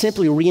is that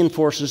simply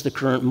reinforces the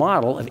current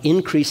model of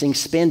increasing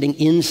spending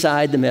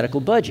inside the medical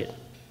budget.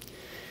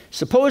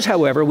 Suppose,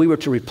 however, we were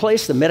to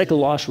replace the medical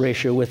loss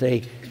ratio with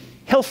a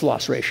health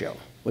loss ratio,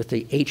 with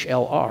the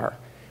HLR,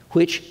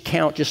 which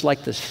just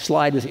like the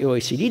slide with the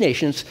OECD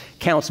nations,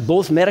 counts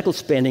both medical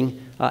spending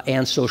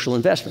and social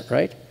investment,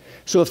 right?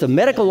 So if the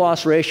medical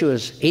loss ratio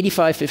is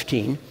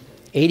 85-15,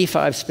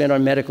 85 spent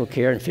on medical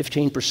care and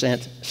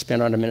 15%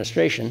 spent on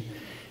administration,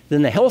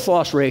 then the health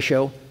loss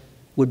ratio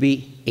would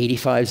be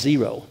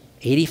 85-0.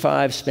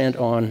 85 spent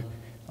on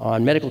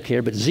medical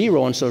care, but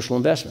 0 on social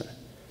investment.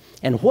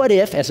 And what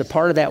if, as a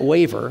part of that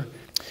waiver,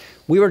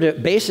 we were to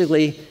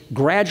basically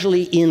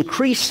gradually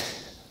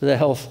increase the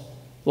health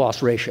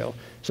loss ratio?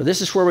 So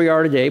this is where we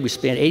are today. We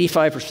spend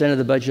 85% of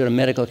the budget on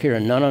medical care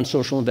and none on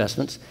social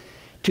investments.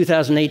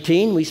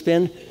 2018, we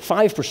spend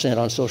 5%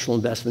 on social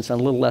investments, on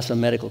a little less on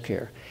medical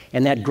care.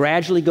 And that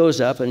gradually goes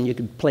up, and you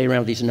can play around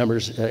with these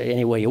numbers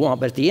any way you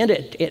want. But at the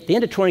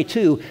end of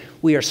 22,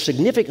 we are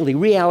significantly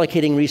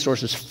reallocating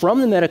resources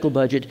from the medical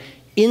budget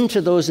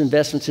into those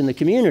investments in the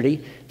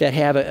community that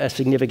have a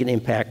significant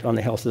impact on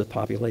the health of the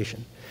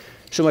population.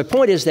 So my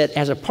point is that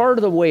as a part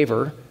of the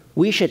waiver,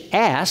 we should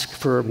ask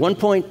for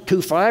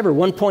 1.25 or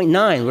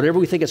 1.9, whatever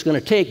we think it's going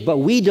to take, but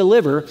we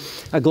deliver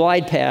a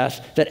glide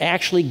path that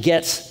actually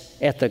gets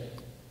at the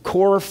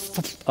core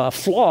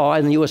flaw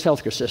in the U.S.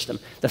 healthcare system,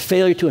 the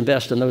failure to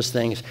invest in those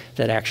things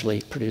that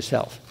actually produce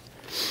health.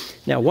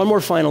 Now, one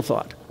more final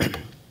thought,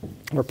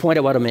 or point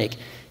I want to make.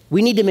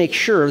 We need to make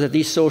sure that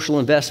these social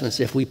investments,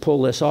 if we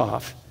pull this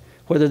off,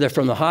 whether they're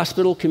from the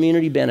hospital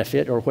community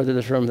benefit or whether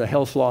they're from the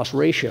health loss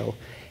ratio,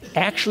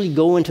 actually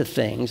go into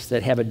things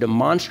that have a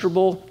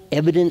demonstrable,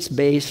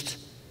 evidence-based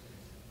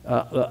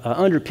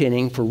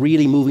underpinning for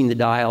really moving the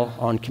dial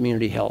on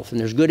community health. And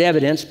there's good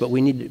evidence, but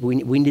we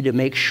need to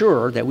make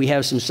sure that we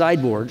have some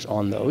sideboards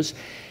on those.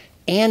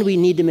 And we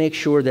need to make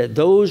sure that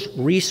those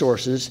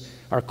resources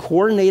are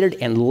coordinated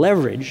and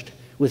leveraged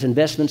with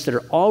investments that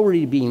are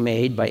already being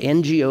made by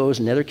NGOs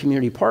and other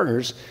community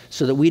partners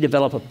so that we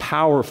develop a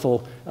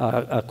powerful,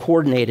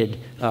 coordinated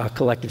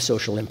collective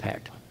social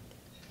impact.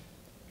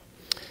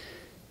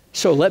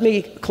 So let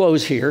me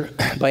close here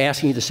by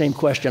asking you the same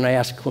question I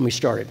asked when we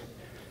started.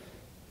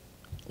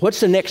 What's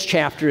the next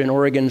chapter in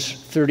Oregon's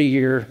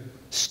 30-year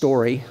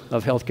story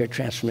of healthcare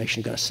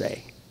transformation going to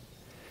say?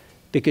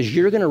 Because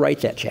you're going to write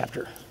that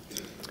chapter.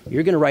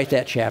 You're going to write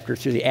that chapter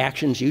through the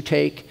actions you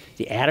take,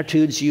 the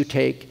attitudes you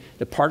take,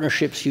 the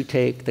partnerships you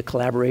take, the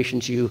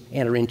collaborations you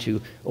enter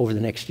into over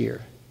the next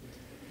year.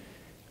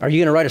 Are you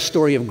going to write a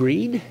story of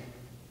greed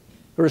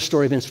or a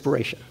story of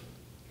inspiration?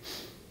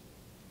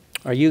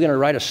 Are you going to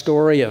write a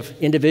story of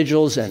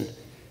individuals and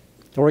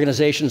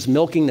organizations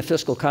milking the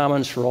fiscal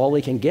commons for all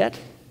they can get?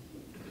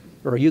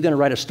 Or are you going to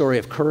write a story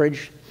of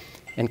courage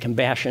and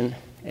compassion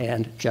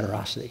and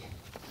generosity?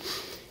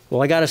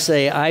 Well, I got to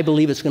say, I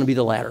believe it's going to be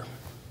the latter.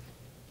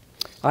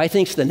 I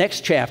think the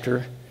next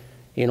chapter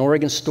in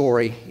Oregon's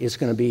story is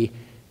going to be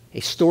a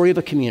story of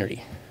a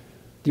community,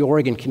 the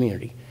Oregon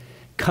community,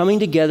 coming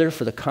together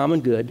for the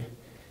common good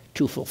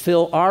to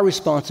fulfill our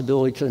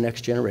responsibility to the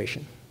next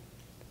generation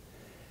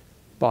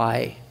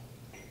by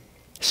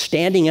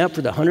standing up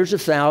for the hundreds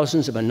of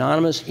thousands of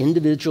anonymous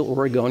individual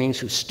Oregonians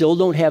who still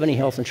don't have any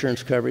health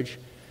insurance coverage,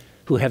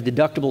 who have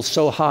deductibles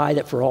so high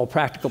that for all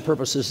practical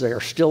purposes they are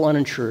still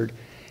uninsured,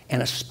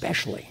 and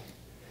especially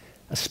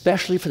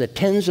for the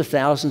tens of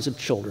thousands of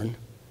children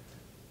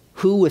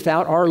who,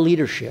 without our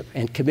leadership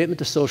and commitment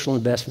to social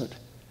investment,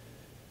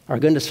 are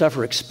going to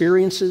suffer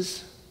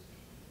experiences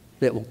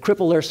that will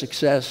cripple their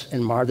success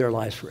and mar their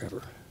lives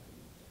forever.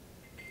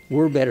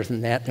 We're better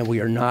than that, and we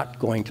are not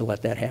going to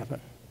let that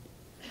happen.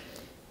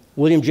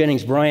 William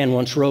Jennings Bryan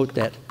once wrote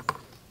that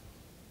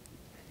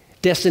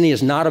destiny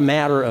is not a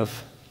matter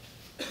of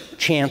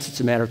chance, it's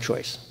a matter of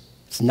choice.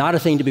 It's not a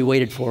thing to be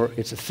waited for,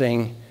 it's a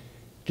thing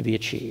to be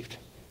achieved.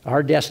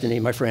 Our destiny,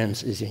 my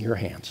friends, is in your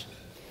hands.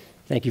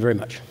 Thank you very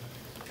much.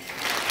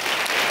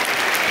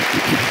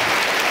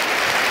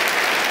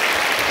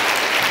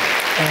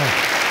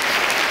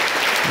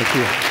 Thank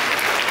you.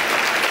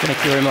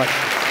 Thank you very much.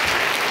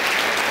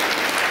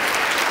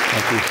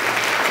 Thank you.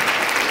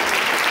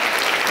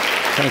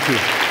 Thank you.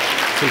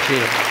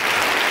 Appreciate it.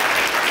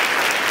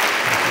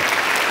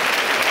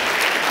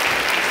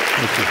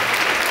 Thank you.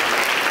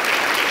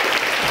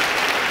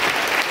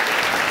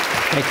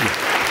 Thank you.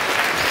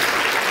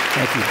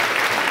 Thank you.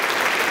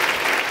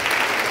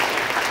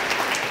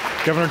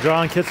 Governor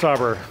John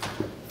Kitzhaber,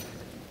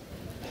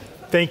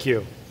 thank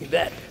you. You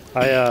bet.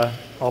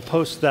 I'll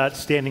post that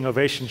standing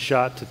ovation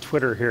shot to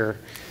Twitter here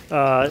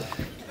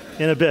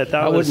in a bit.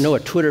 I wouldn't know a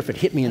Twitter if it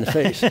hit me in the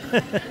face.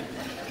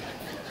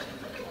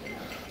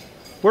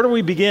 Where do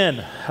we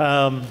begin?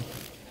 Let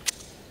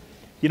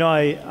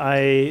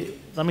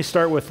me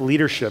start with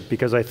leadership,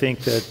 because I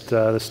think that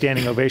the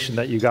standing ovation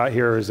that you got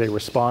here is a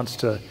response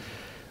to,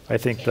 I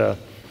think, the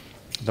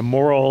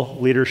moral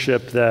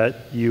leadership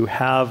that you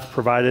have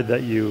provided,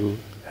 that you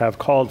have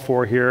called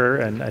for here,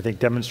 and I think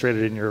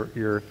demonstrated in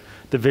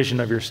the vision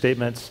of your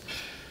statements.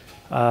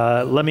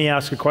 Let me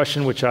ask a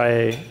question which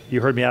you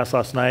heard me ask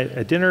last night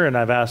at dinner, and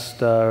I've asked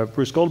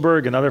Bruce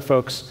Goldberg and other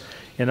folks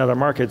in other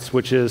markets,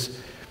 which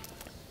is,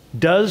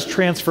 does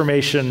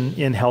transformation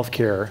in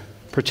healthcare,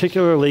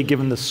 particularly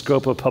given the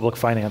scope of public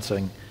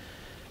financing,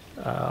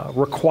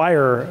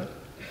 require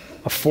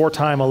a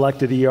 4-time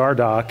elected ER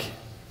doc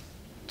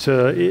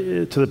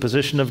to the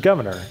position of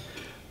governor?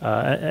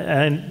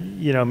 And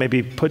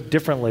maybe put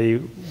differently,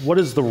 what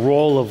is the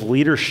role of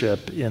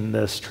leadership in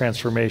this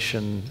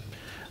transformation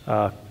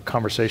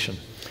conversation?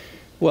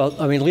 Well,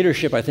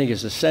 leadership I think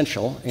is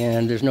essential,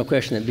 and there's no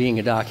question that being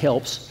a doc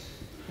helps.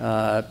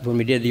 When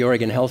we did the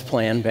Oregon Health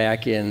Plan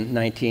back in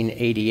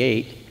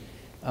 1988,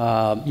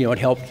 it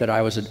helped that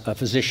I was a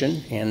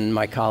physician, and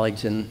my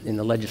colleagues in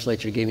the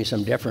legislature gave me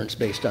some deference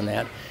based on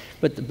that.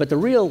 But the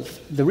real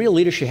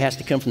leadership has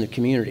to come from the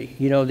community.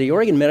 You know, the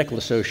Oregon Medical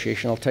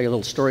Association, I'll tell you a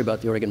little story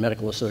about the Oregon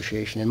Medical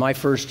Association. In my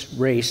first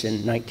race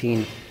in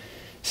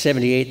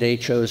 1978, they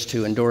chose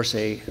to endorse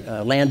a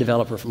land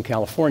developer from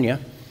California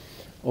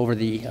over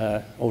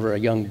a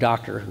young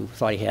doctor who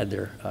thought he had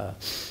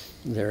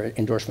their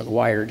endorsement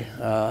wired.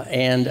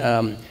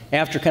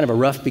 After kind of a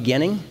rough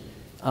beginning,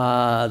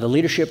 the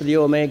leadership of the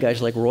OMA,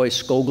 guys like Roy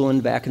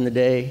Skoglund back in the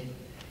day,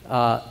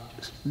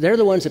 they're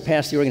the ones that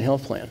passed the Oregon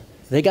Health Plan.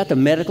 They got the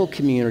medical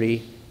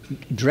community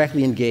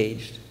directly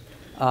engaged.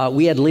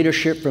 We had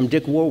leadership from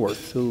Dick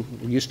Warworth, who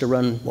used to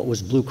run what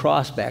was Blue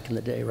Cross back in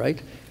the day,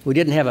 right? We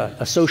didn't have an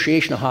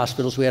association of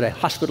hospitals. We had a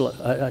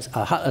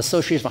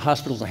association of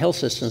hospitals and health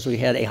systems. We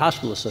had a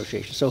hospital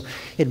association. So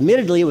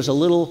admittedly, it was a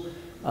little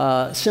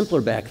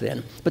simpler back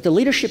then. But the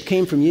leadership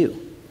came from you.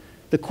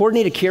 The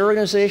coordinated care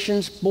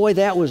organizations, boy,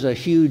 that was a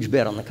huge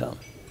bet on the come.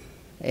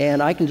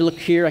 And I can look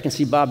here, I can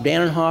see Bob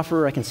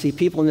Dannenhofer, I can see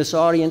people in this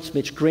audience,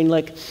 Mitch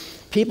Greenlick,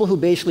 people who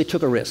basically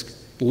took a risk,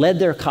 led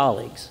their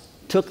colleagues,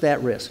 took that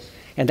risk.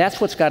 And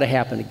that's what's got to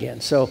happen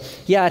again. So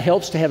yeah, it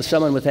helps to have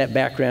someone with that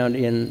background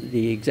in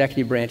the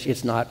executive branch.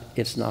 It's not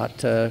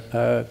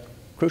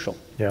crucial.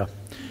 Yeah.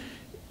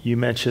 You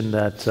mentioned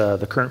that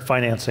the current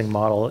financing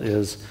model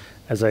is,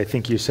 as I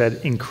think you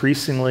said,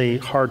 increasingly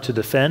hard to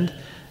defend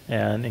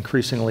and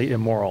increasingly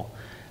immoral.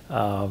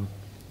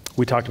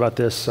 We talked about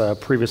this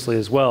previously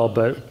as well,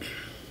 but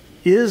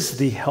is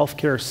the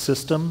healthcare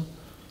system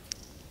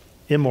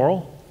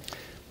immoral?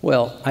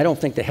 Well, I don't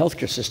think the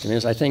healthcare system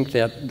is. I think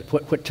that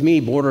what to me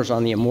borders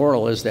on the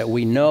immoral is that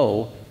we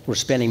know we're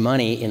spending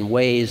money in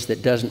ways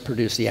that doesn't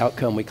produce the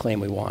outcome we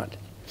claim we want.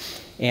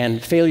 And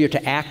failure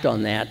to act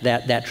on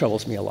that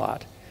troubles me a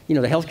lot. You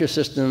know, the healthcare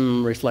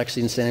system reflects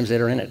the incentives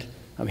that are in it.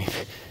 I mean,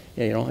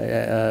 you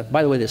know,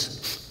 by the way,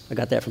 I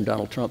got that from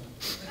Donald Trump.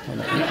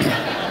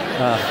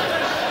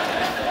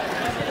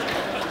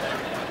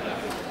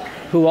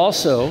 Who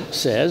also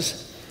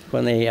says,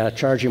 when they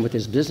charge him with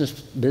his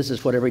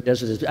business, whatever he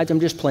does with his, I'm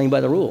just playing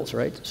by the rules,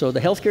 right? So the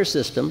healthcare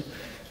system,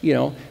 you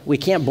know, we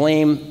can't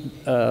blame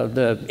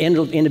the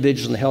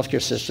individuals in the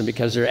healthcare system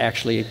because they're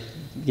actually,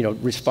 you know,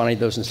 responding to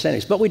those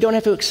incentives. But we don't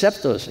have to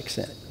accept those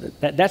incentives.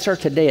 That's our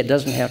today. It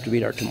doesn't have to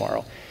be our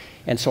tomorrow.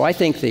 And so I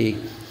think the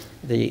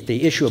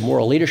issue of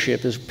moral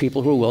leadership is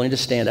people who are willing to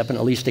stand up and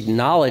at least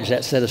acknowledge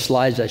that set of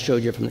slides I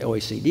showed you from the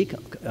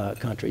OECD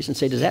countries and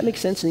say, does that make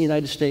sense in the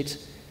United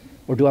States?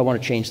 Or do I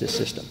want to change this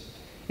system?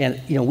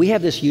 And you know, we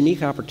have this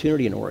unique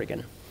opportunity in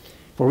Oregon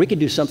where we could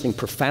do something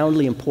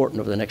profoundly important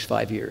over the next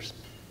 5 years.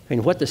 I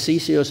mean, what the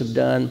CCOs have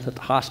done, what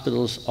the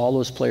hospitals, all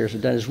those players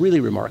have done is really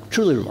remarkable,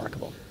 truly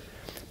remarkable.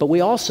 But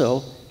we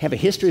also have a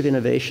history of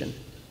innovation,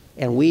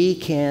 and we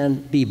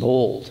can be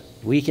bold,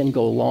 we can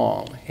go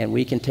long, and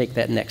we can take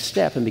that next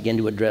step and begin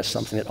to address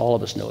something that all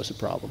of us know is a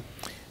problem.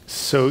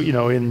 So, you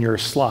know, in your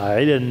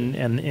slide and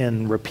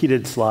in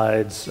repeated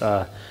slides,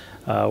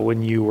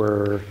 when you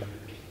were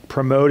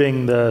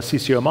promoting the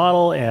CCO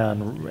model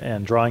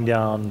and drawing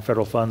down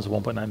federal funds,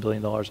 $1.9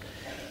 billion.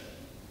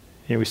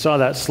 You know, we saw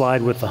that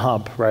slide with the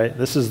hump, right?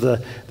 This is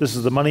the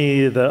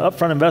money, the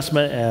upfront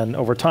investment, and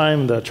over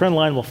time the trend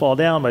line will fall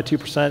down by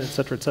 2%, et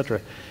cetera, et cetera.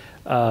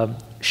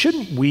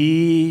 Shouldn't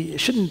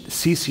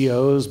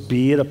CCOs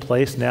be at a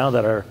place now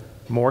that are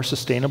more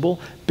sustainable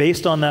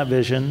based on that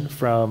vision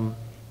from,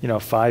 you know,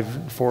 4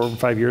 or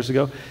 5 years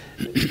ago?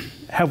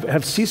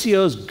 Have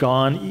CCOs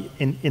gone,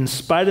 in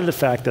spite of the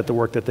fact that the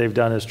work that they've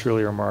done is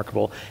truly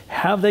remarkable,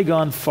 have they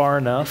gone far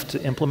enough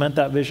to implement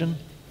that vision?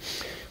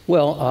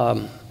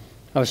 Well,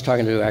 I was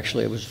talking to,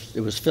 actually, it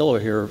was Phil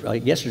over here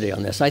yesterday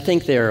on this. I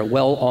think they're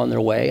well on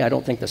their way. I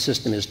don't think the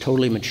system is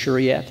totally mature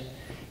yet.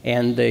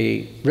 And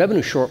the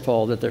revenue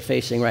shortfall that they're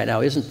facing right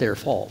now isn't their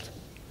fault.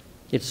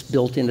 It's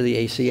built into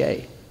the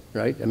ACA,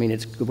 right? I mean,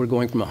 we're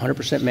going from a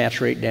 100% match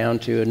rate down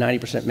to a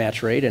 90%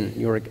 match rate, and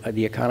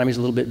the economy's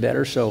a little bit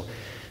better, so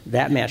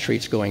that match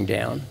rate's going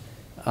down.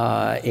 So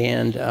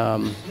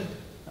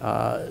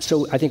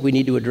I think we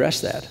need to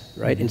address that,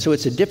 right? And so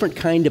it's a different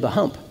kind of a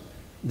hump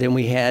than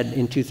we had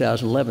in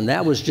 2011.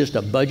 That was just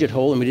a budget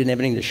hole, and we didn't have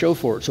anything to show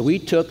for it. So we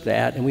took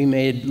that, and we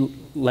made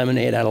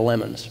lemonade out of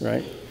lemons,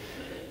 right?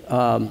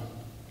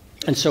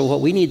 And so what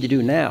we need to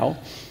do now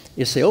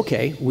is say,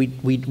 okay, we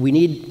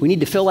need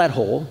to fill that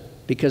hole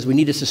because we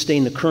need to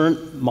sustain the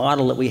current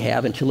model that we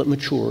have until it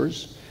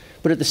matures.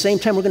 But at the same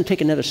time, we're going to take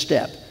another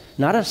step,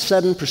 not a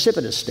sudden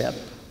precipitous step,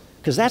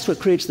 because that's what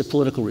creates the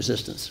political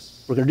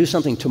resistance. We're going to do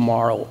something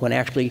tomorrow when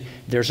actually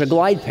there's a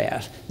glide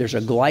path. There's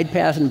a glide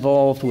path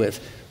involved with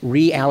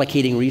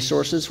reallocating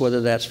resources,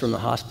 whether that's from the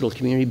hospital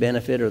community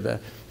benefit or the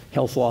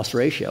health loss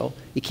ratio.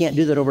 You can't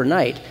do that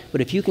overnight,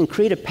 but if you can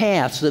create a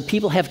path so that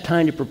people have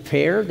time to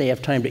prepare, they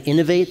have time to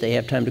innovate, they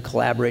have time to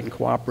collaborate and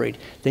cooperate,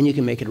 then you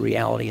can make it a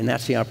reality, and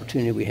that's the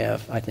opportunity we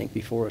have, I think,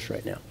 before us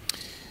right now.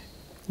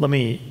 Let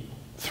me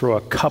throw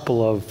a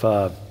couple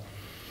of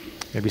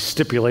maybe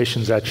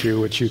stipulations at you,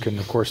 which you can,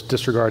 of course,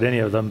 disregard any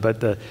of them, but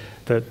the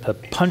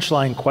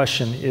punchline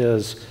question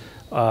is,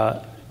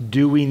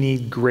 do we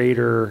need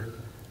greater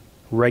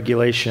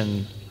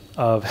regulation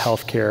of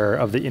healthcare,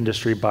 of the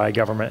industry by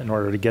government in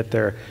order to get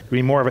there. To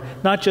be more of a,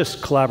 not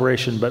just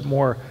collaboration, but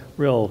more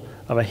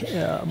of a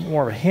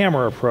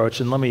hammer approach.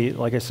 And let me,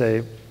 like I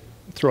say,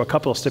 throw a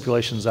couple of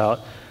stipulations out,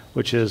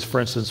 which is, for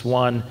instance,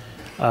 one,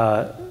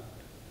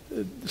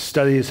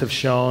 studies have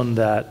shown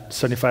that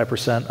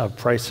 75% of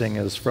pricing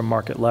is from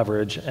market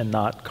leverage and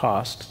not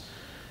cost.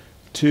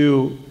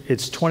 Two,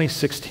 it's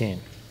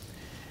 2016.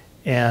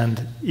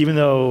 And even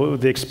though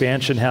the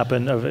expansion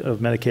happened of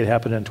Medicaid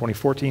happened in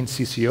 2014,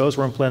 CCOs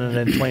were implemented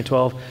in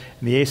 2012,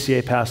 and the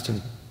ACA passed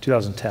in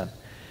 2010.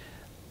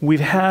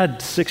 We've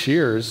had 6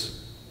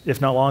 years,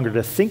 if not longer,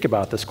 to think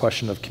about this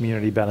question of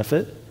community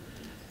benefit.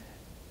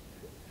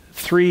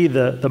 Three,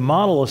 the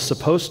model is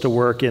supposed to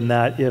work in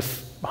that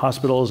if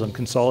hospitals and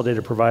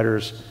consolidated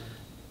providers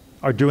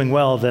are doing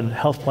well, then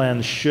health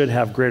plans should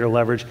have greater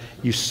leverage.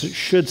 You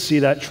should see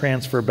that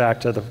transfer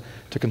back to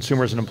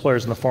consumers and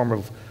employers in the form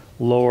of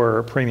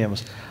lower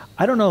premiums.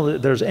 I don't know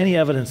that there's any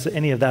evidence that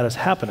any of that is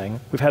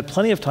happening. We've had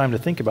plenty of time to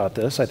think about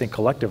this, I think,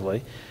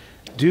 collectively.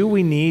 Do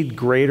we need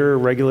greater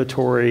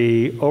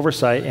regulatory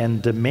oversight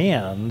and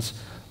demands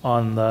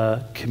on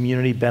the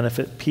community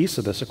benefit piece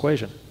of this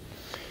equation?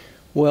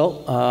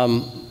 Well,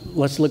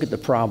 let's look at the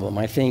problem.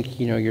 I think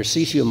your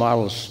CCO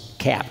model is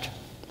capped,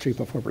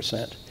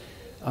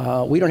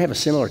 3.4%. We don't have a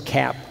similar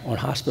cap on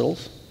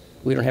hospitals.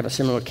 We don't have a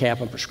similar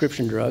cap on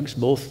prescription drugs,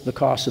 the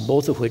costs of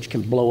both of which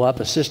can blow up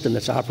a system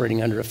that's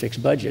operating under a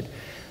fixed budget.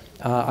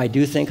 I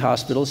do think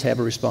hospitals have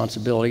a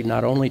responsibility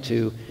not only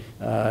to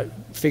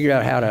figure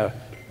out how to,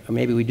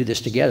 maybe we do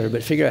this together,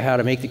 but figure out how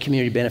to make the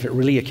community benefit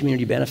really a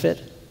community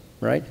benefit,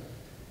 right?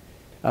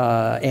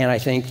 And I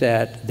think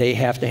that they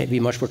have to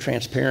be much more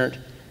transparent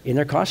in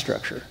their cost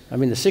structure. I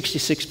mean, the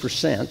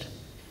 66%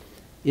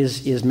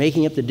 is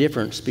making up the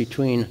difference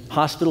between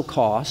hospital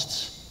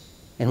costs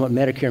and what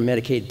Medicare and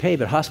Medicaid pay,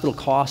 but hospital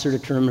costs are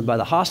determined by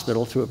the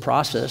hospital through a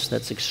process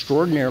that's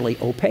extraordinarily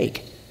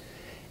opaque.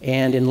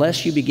 And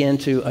unless you begin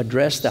to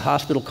address the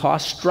hospital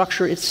cost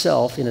structure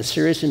itself in a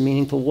serious and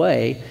meaningful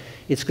way,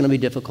 it's going to be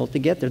difficult to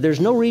get there. There's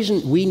no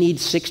reason we need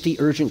 60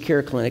 urgent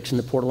care clinics in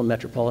the Portland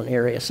metropolitan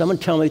area. Someone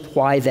tell me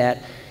why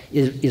that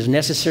is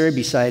necessary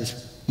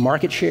besides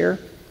market share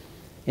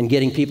and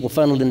getting people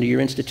funneled into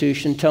your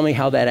institution. Tell me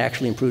how that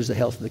actually improves the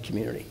health of the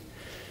community.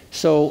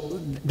 So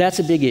that's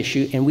a big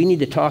issue, and we need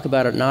to talk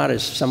about it not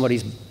as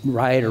somebody's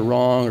right or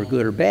wrong or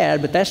good or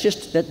bad, but that's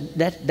just,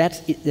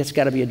 that's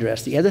got to be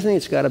addressed. The other thing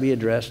that's got to be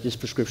addressed is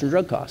prescription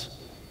drug costs.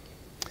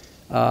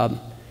 And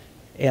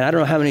I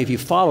don't know how many of you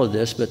followed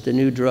this, but the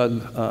new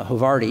drug,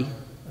 Hovardi,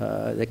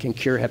 that can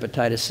cure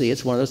hepatitis C,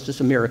 it's one of those, just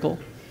a miracle.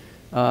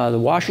 The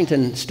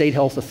Washington State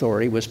Health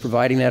Authority was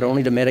providing that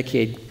only to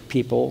Medicaid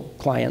people,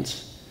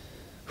 clients,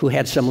 who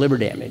had some liver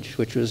damage,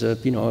 which was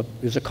it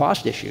was a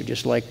cost issue,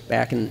 just like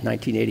back in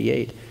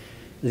 1988.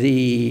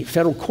 The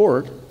federal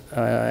court,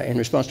 in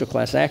response to a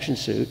class action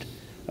suit,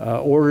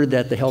 ordered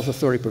that the health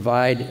authority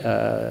provide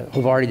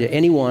Hovardi to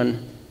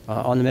anyone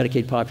on the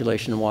Medicaid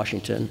population in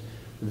Washington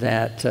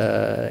that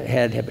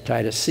had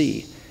hepatitis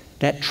C.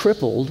 That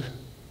tripled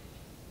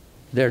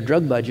their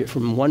drug budget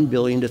from $1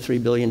 billion to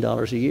 $3 billion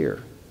a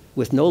year,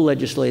 with no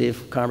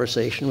legislative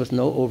conversation, with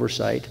no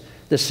oversight.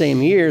 The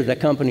same year, the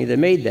company that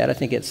made that, I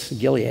think it's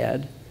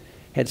Gilead,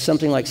 had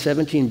something like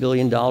 $17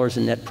 billion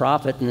in net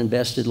profit and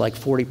invested like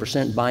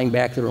 40% buying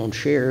back their own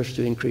shares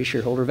to increase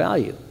shareholder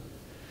value.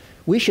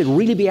 We should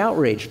really be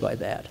outraged by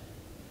that.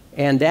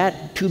 And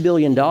that $2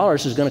 billion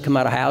is going to come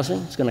out of housing,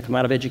 it's going to come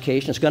out of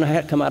education, it's going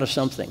to come out of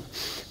something.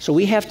 So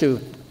we have to,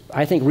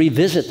 I think,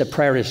 revisit the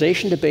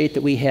prioritization debate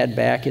that we had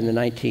back in the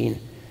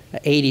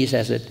 1980s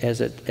as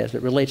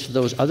it relates to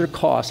those other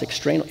costs,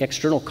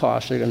 external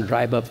costs that are going to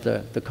drive up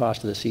the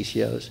cost of the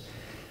CCOs.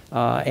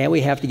 And we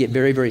have to get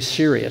very, very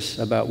serious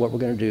about what we're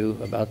going to do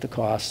about the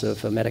costs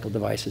of medical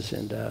devices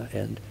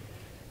and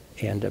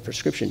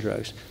prescription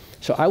drugs.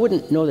 So I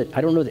wouldn't know that.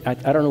 I don't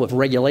know if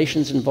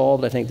regulation's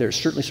involved. I think there's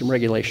certainly some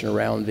regulation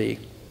around at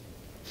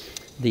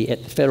the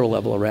federal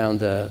level around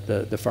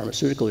the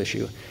pharmaceutical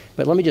issue.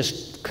 But let me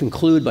just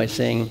conclude by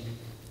saying,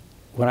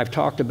 when I've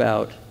talked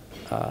about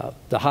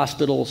the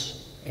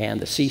hospitals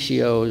and the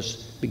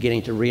CCOs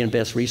beginning to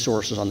reinvest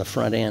resources on the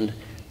front end,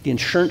 the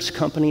insurance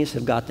companies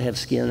have got to have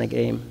skin in the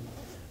game.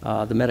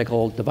 The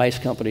medical device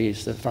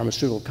companies, the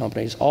pharmaceutical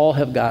companies, all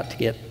have got to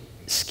get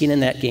skin in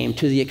that game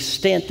to the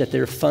extent that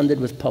they're funded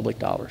with public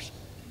dollars.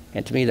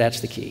 And to me, that's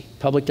the key.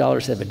 Public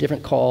dollars have a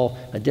different call,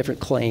 a different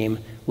claim.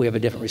 We have a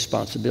different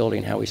responsibility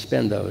in how we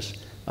spend those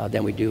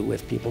than we do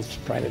with people's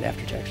private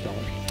after-tax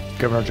dollars.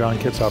 Governor John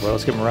Kitzhaber,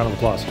 let's give him a round of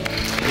applause. Thank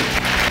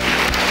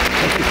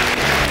you.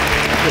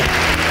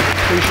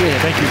 Appreciate it.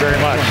 Thank you very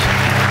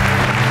much.